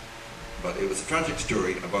on. But it was a tragic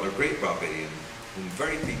story about a great Barbadian whom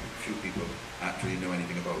very few people actually know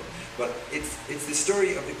anything about. But it's the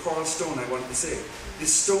story of the coral stone I wanted to say. The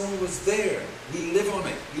stone was there. We live on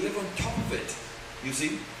it. We live on top of it, you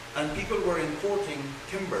see. And people were importing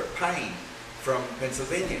timber, pine, from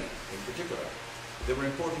Pennsylvania in particular. They were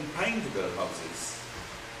importing pine to build houses.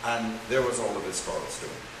 And there was all of this coral stone.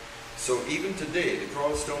 So even today, the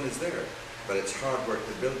coral stone is there, but it's hard work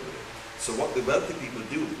to build with it. So what the wealthy people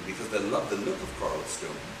do, because they love the look of coral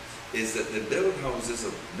stone, is that they build houses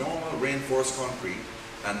of normal reinforced concrete,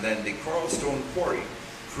 and then the coral stone quarry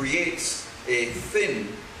creates a thin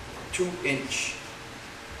 2-inch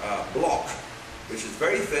block, which is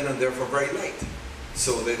very thin and therefore very light.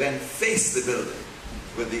 So they then face the building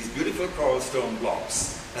with these beautiful coral stone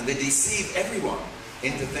blocks, and they deceive everyone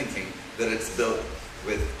into thinking that it's built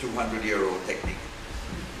with 200-year-old technique.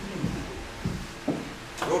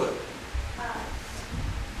 Rhoda.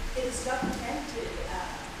 It is documented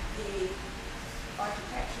the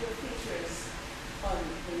architectural features on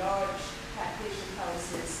the large plantation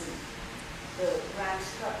houses and the grand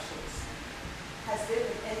structures. Has there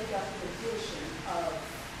been any documentation of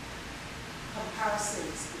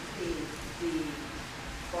comparisons between the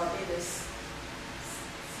Barbados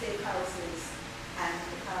slave houses and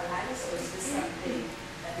the Carolinas, or is this something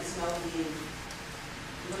that is now being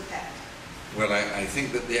looked at? Well, I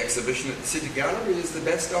think that the exhibition at the City Gallery is the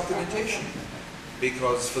best documentation,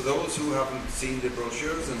 because for those who haven't seen the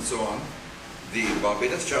brochures and so on, the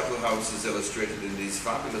Barbados Chattel House is illustrated in these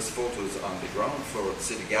fabulous photos on the ground floor of the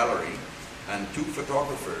City Gallery, and 2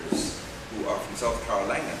 photographers who are from South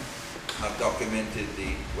Carolina have documented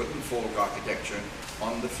the wooden folk architecture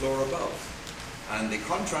on the floor above. And the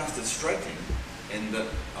contrast is striking in that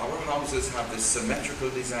our houses have this symmetrical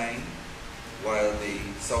design, while the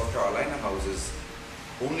South Carolina houses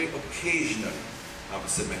only occasionally have a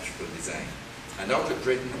symmetrical design. And out at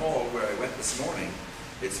Drayton Hall, where I went this morning,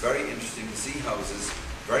 it's very interesting to see houses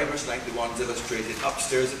very much like the ones illustrated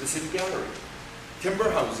upstairs at the City Gallery.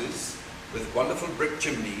 Timber houses with wonderful brick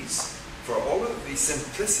chimneys, for all of the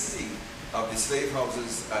simplicity of the slave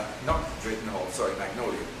houses at, not Drayton Hall, sorry,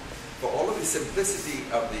 Magnolia, for all of the simplicity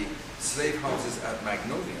of the slave houses at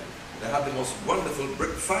Magnolia, they had the most wonderful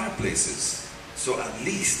brick fireplaces. So at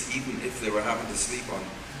least, even if they were having to sleep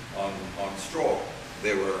on straw,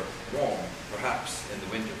 they were warm, perhaps, in the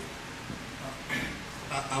winter.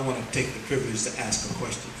 I want to take the privilege to ask a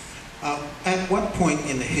question. At what point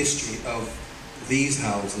in the history of these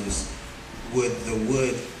houses would the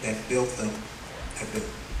wood that built them have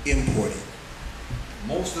been imported?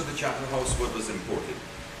 Most of the Chapel House wood was imported.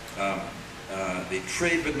 The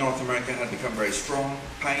trade with North America had become very strong.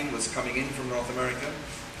 Pine was coming in from North America,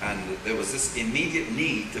 and there was this immediate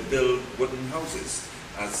need to build wooden houses.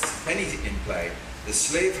 As Penny implied, the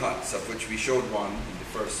slave huts, of which we showed one in the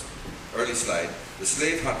first early slide, the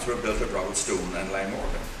slave huts were built of rubble stone and lime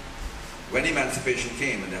mortar. When emancipation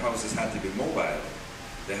came and the houses had to be mobile,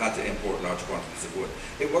 they had to import large quantities of wood.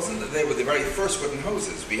 It wasn't that they were the very first wooden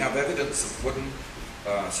houses. We have evidence of wooden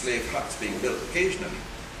slave huts being built occasionally,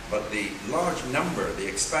 but the large number, the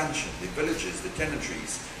expansion, the villages, the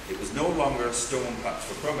tenantries, it was no longer stone huts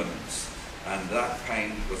for permanence, and that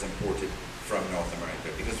pine was imported from North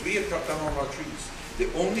America because we had cut down all our trees.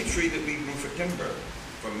 The only tree that we grew for timber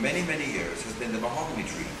for many, many years has been the mahogany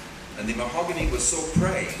tree. And the mahogany was so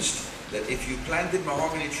prized that if you planted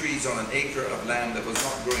mahogany trees on an acre of land that was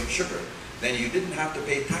not growing sugar, then you didn't have to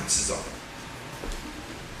pay taxes on it.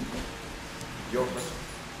 Your question?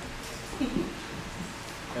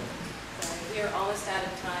 We are almost out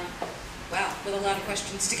of time. Wow, with a lot of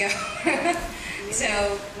questions to go. So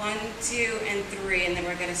 1, 2, and 3, and then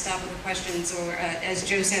we're going to stop with the questions, or as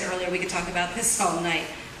Joe said earlier, we could talk about this all night.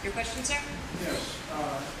 Your question, sir? Yes.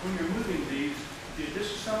 When you're moving these, do you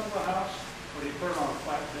disassemble the house, or do you put it on a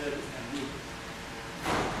flatbed and move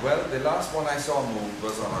it? Well, the last one I saw moved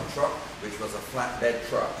was on a truck, which was a flatbed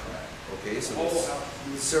truck. Okay, so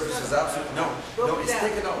the surface is absolutely, no, it's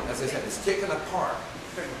taken out, as I said, it's taken apart.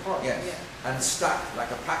 Taken apart? Yes, and stacked like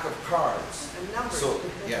a pack of cards. So,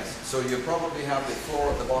 yes, so you probably have the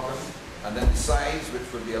floor at the bottom, and then the sides,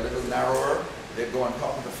 which would be a little narrower, they'd go on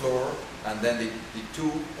top of the floor, and then the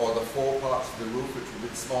 2 or the 4 parts of the roof, which would be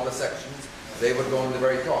the smaller sections, they would go on the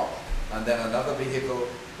very top. And then another vehicle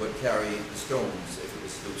would carry the stones, if it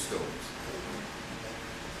was loose stones.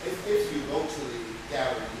 If you go to the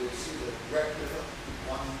gallery, you'll see the replica,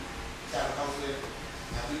 one Chapel House there,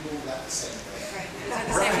 and we moved that the same way.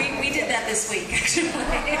 Right. We did that this week, actually.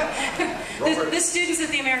 The students at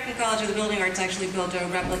the American College of the Building Arts actually built a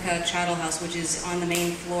replica Chattel House, which is on the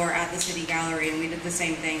main floor at the City Gallery, and we did the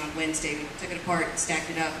same thing on Wednesday. We took it apart, stacked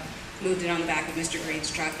it up, moved it on the back of Mr.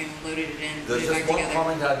 Green's truck, and loaded it in. There's just one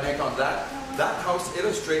comment I'd make on that. That house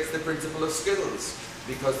illustrates the principle of skills,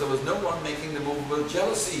 because there was no one making the movable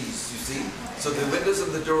jalousies, you see. So the windows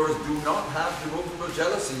and the doors do not have the movable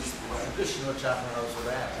jalousies the traditional Chapel House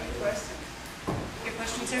would have. Your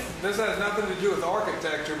question, sir? This has nothing to do with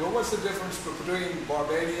architecture, but what's the difference between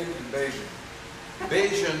Barbadian and Bayesian?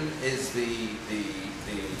 Bayesian is the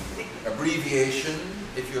abbreviation,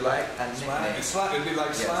 if you like, and nickname. It'd be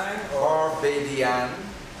like slang? Barbadian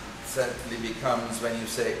simply becomes, when you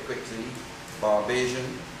say it quickly, Barbadian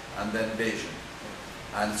and then Bayesian.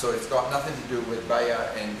 And so it's got nothing to do with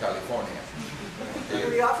Bahia in California.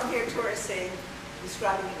 We often hear tourists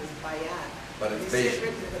describing it as Bayan. But it's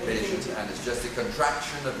Bayesian, and it's just a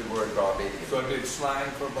contraction of the word Barbadian. So it's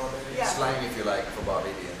slang for Barbadian? Yeah. Slang, if you like, for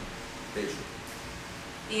Barbadian. Bayesian.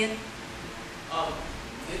 Ian?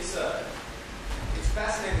 It's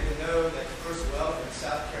fascinating to know that the first wealth in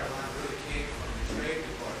South Carolina really came from the trade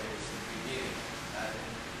with Barbados in the beginning.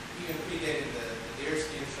 Even predated the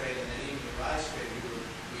deerskin trade and then even the rice trade,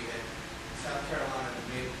 South Carolina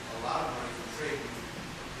made a lot of money from trade with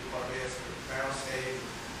Barbados for barrel stave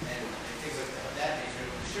and things like that nature.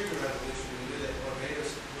 With the sugar revolution, we knew that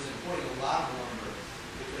Barbados was importing a lot of lumber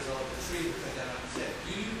because all of the trees were cut down.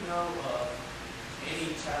 Do you know of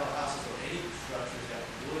any chattel houses or any structures that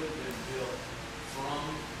would have been built from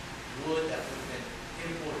wood that would have been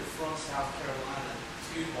imported from South Carolina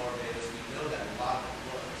to Barbados? We know that a lot of it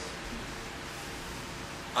was.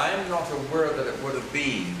 I am not aware that it would have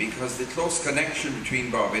been, because the close connection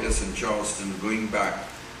between Barbados and Charleston going back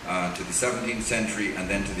to the 17th century and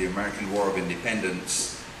then to the American War of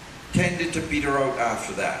Independence tended to peter out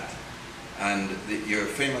after that. And your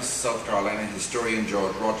famous South Carolina historian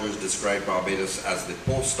George Rogers described Barbados as the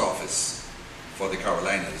post office for the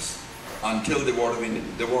Carolinas until the War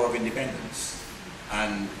of Independence.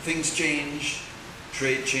 And things changed,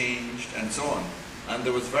 trade changed, and so on. And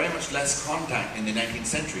there was very much less contact in the 19th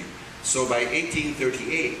century. So by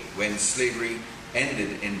 1838, when slavery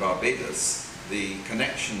ended in Barbados, the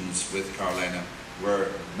connections with Carolina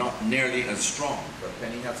were not nearly as strong. But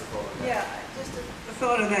Penny has a thought on that. Yeah, just a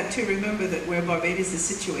thought on that too. Remember that where Barbados is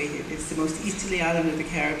situated, it's the most easterly island of the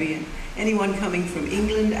Caribbean. Anyone coming from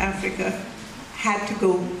England, Africa, had to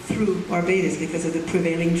go through Barbados because of the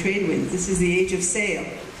prevailing trade winds. This is the age of sail.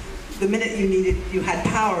 The minute you had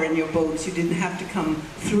power in your boats, you didn't have to come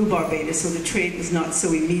through Barbados, so the trade was not so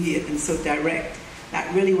immediate and so direct.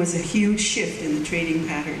 That really was a huge shift in the trading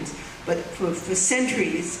patterns. But for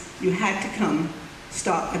centuries, you had to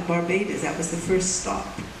stop at Barbados. That was the first stop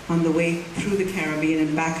on the way through the Caribbean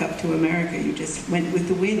and back up to America. You just went with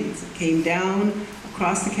the winds. It came down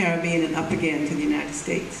across the Caribbean and up again to the United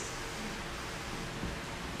States.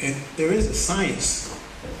 And there is a science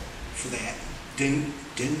for that.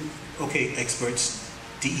 Okay, experts,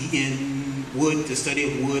 DEN, wood, the study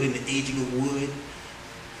of wood and the aging of wood.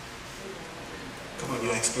 Come on,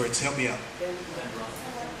 you experts, help me out.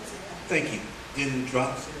 Thank you.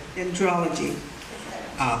 Dendrology.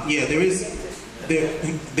 Yeah, there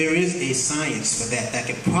is a science for that. That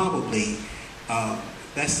can probably,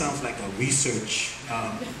 that sounds like a research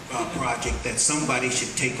project that somebody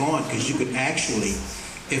should take on, because you could actually,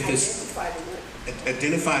 if it's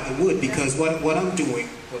identify the wood, because what I'm doing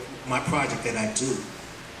with my project that I do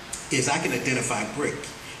is I can identify brick.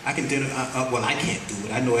 I can well, I can't do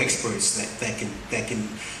it. I know experts that can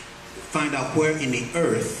find out where in the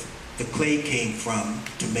earth the clay came from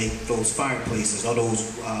to make those fireplaces or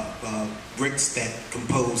those bricks that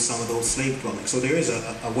compose some of those slave dwellings. So there is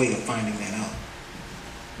a way of finding that out.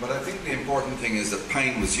 But I think the important thing is that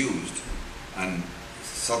pine was used, and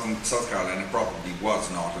South Carolina probably was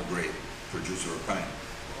not a great producer of pine.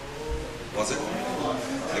 Was it?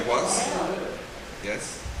 It was?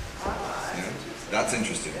 Yes? Yeah. That's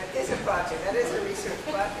interesting. That is a project. That is a research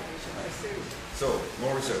project we should pursue. So,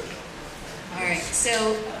 more research. All right,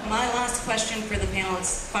 so my last question for the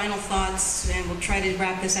panelists, final thoughts, and we'll try to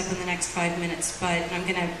wrap this up in the next 5 minutes, but I'm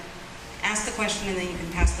going to ask the question and then you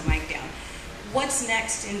can pass the mic down. What's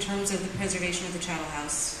next in terms of the preservation of the chattel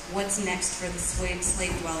house? What's next for the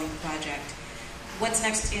slave dwelling project? What's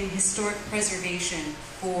next in historic preservation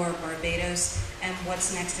for Barbados? And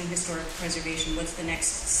what's next in historic preservation? What's the next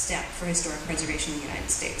step for historic preservation in the United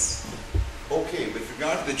States? Okay, with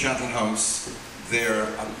regard to the chattel house, their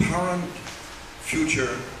apparent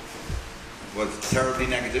future was terribly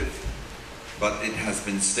negative, but it has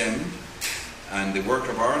been stemmed, and the work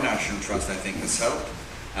of our National Trust, I think, has helped,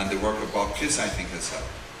 and the work of Bob Cliss, I think, has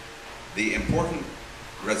helped. The important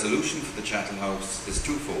resolution for the chattel house is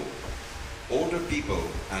twofold. Older people,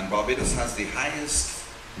 and Barbados has the highest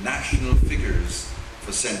national figures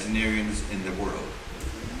for centenarians in the world.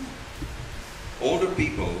 Older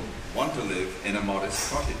people want to live in a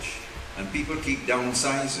modest cottage, and people keep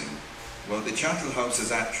downsizing. Well, the chattel house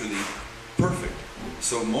is actually perfect.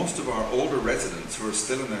 So most of our older residents who are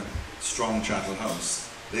still in a strong chattel house,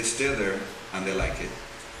 they stay there and they like it.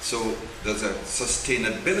 So there's a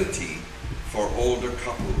sustainability for older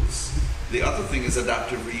couples. The other thing is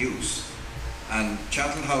adaptive reuse. And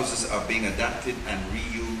chattel houses are being adapted and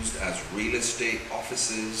reused as real estate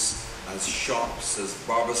offices, as shops, as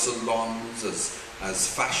barber salons, as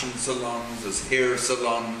fashion salons, as hair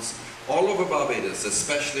salons. All over Barbados,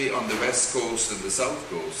 especially on the west coast and the south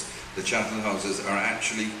coast, the chattel houses are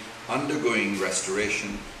actually undergoing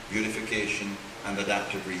restoration, beautification, and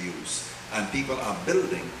adaptive reuse. And people are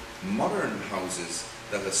building modern houses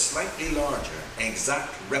that are slightly larger,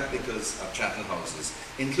 exact replicas of chattel houses,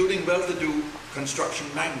 including well-to-do construction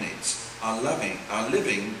magnates are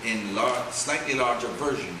living in slightly larger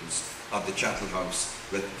versions of the chattel house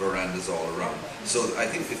with verandas all around. So I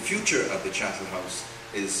think the future of the chattel house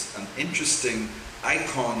is an interesting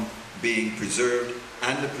icon being preserved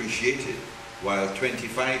and appreciated, while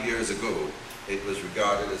 25 years ago it was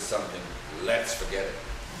regarded as something, let's forget it.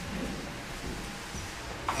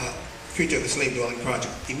 Future of the Slave Dwelling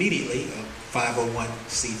Project, immediately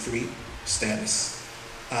 501c3 status.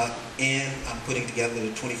 And I'm putting together the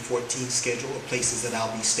 2014 schedule of places that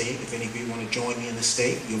I'll be staying. If any of you want to join me in the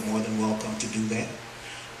state, you're more than welcome to do that.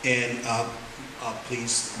 And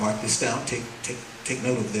please mark this down, take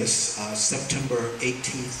note of this. September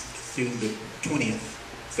 18th through the 20th,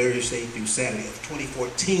 Thursday through Saturday of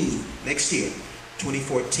 2014, next year,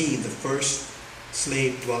 2014, the first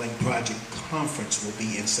Slave Dwelling Project Conference will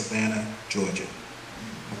be in Savannah, Georgia.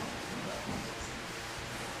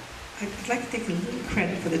 I'd like to take a little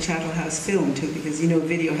credit for the Chattel House film too, because you know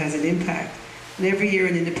video has an impact. And every year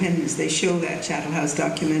in Independence they show that Chattel House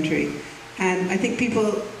documentary. And I think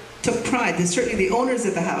people took pride. There's certainly the owners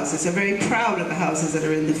of the houses are very proud of the houses that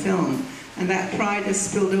are in the film. And that pride has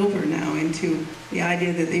spilled over now into the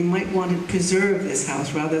idea that they might want to preserve this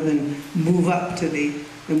house rather than move up to the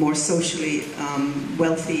more socially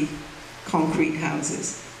wealthy concrete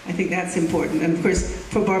houses. I think that's important. And of course,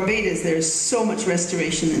 for Barbados, there's so much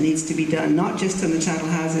restoration that needs to be done, not just on the chattel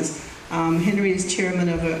houses, Henry is chairman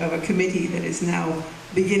of a committee that is now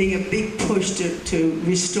beginning a big push to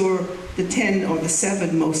restore the 10 or the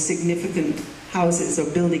 7 most significant houses or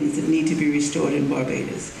buildings that need to be restored in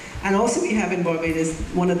Barbados. And also we have in Barbados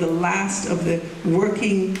one of the last of the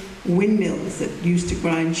working windmills that used to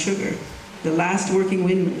grind sugar. The last working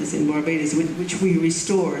windmills in Barbados, which we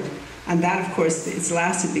restored. And that, of course, it's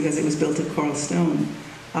lasted because it was built of coral stone.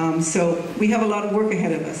 So we have a lot of work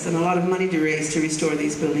ahead of us and a lot of money to raise to restore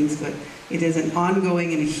these buildings, but it is an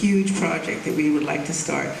ongoing and a huge project that we would like to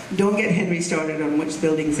start. Don't get Henry started on which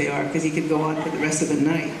buildings they are, because he could go on for the rest of the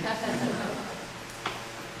night.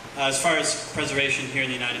 As far as preservation here in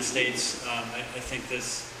the United States, I think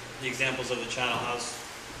the examples of the Channel House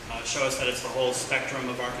show us that it's the whole spectrum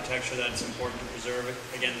of architecture that it's important to preserve.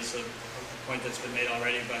 Again, this is a point that's been made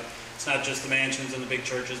already, but it's not just the mansions and the big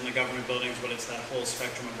churches and the government buildings, but it's that whole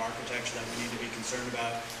spectrum of architecture that we need to be concerned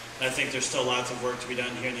about. And I think there's still lots of work to be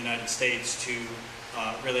done here in the United States to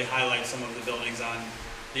really highlight some of the buildings on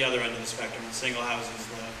the other end of the spectrum, the single houses,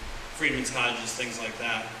 the freedmen's cottages, things like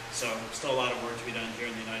that. So still a lot of work to be done here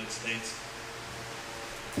in the United States.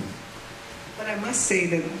 But I must say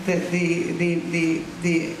that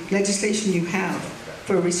the legislation you have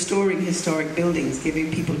for restoring historic buildings,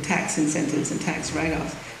 giving people tax incentives and tax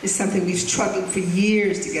write-offs, is something we've struggled for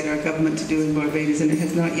years to get our government to do in Barbados, and it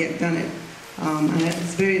has not yet done it. And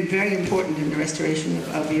it's very, very important in the restoration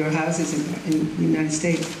of your houses in the United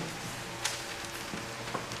States.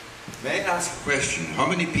 May I ask a question? How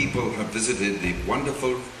many people have visited the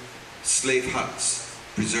wonderful slave huts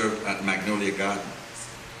preserved at Magnolia Garden?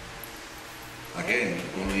 Again,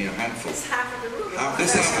 only a handful. It's half of the room.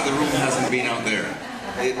 This half of the room hasn't been out there.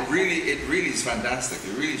 It really is fantastic.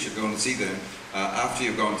 You really should go and see them after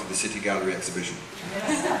you've gone to the City Gallery exhibition.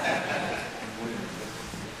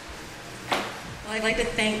 Well, I'd like to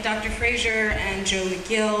thank Dr. Fraser and Joe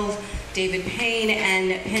McGill, David Payne,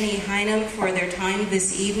 and Penny Hynum for their time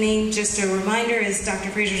this evening. Just a reminder, as Dr.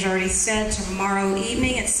 Fraser's already said, tomorrow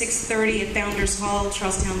evening at 6:30 at Founders Hall,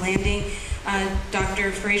 Charlestown Landing,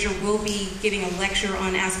 Dr. Fraser will be giving a lecture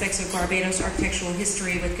on aspects of Barbados architectural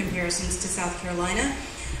history with comparisons to South Carolina.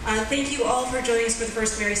 Thank you all for joining us for the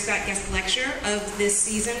first Mary Scott guest lecture of this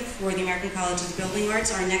season for the American College of the Building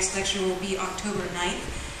Arts. Our next lecture will be October 9th,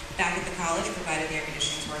 back at the college, provided the air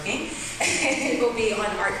conditioning is working. It will be on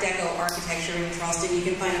Art Deco architecture in Charleston. You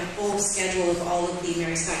can find a full schedule of all of the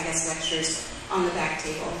Mary Scott guest lectures on the back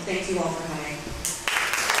table. Thank you all for coming.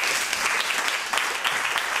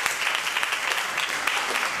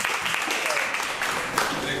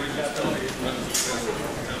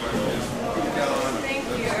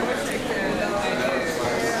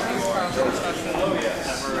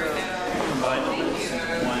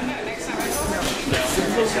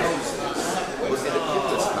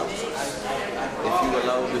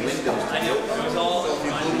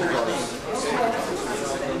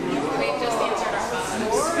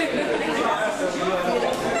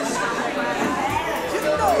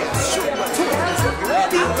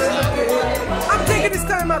 I'm taking this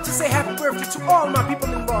time out to say happy birthday to all my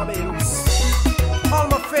people in Barbados, all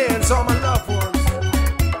my fans, all my loved ones,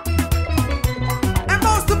 and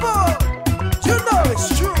most of all, you know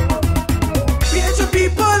it's true. Beautiful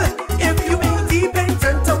people, if you ain't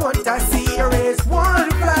dependent on what I see, here is one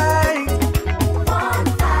flag.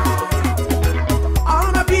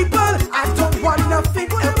 All my people, I don't want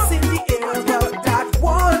nothing else in the air but that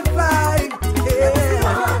one flag.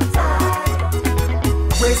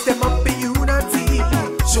 Raise them up in unity,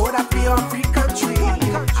 show that we are a free country.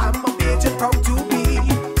 I'm a major proud to be,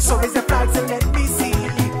 so raise the flags and let me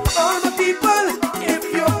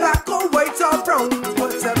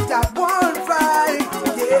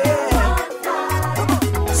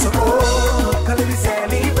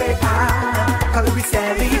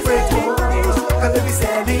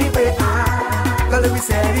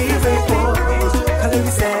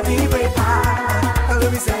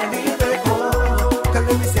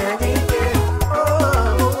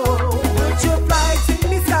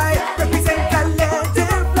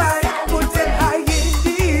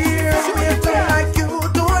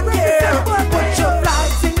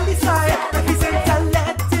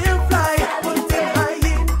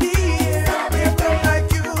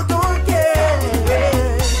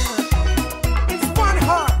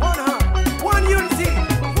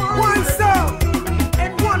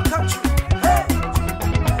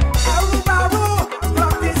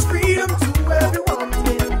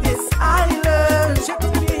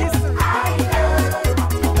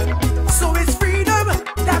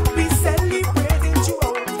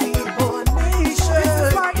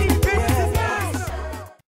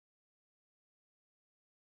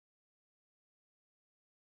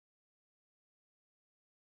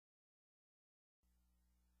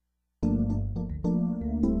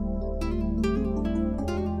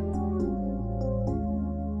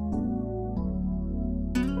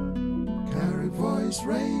Voice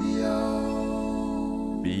Radio.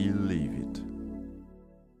 Believe it.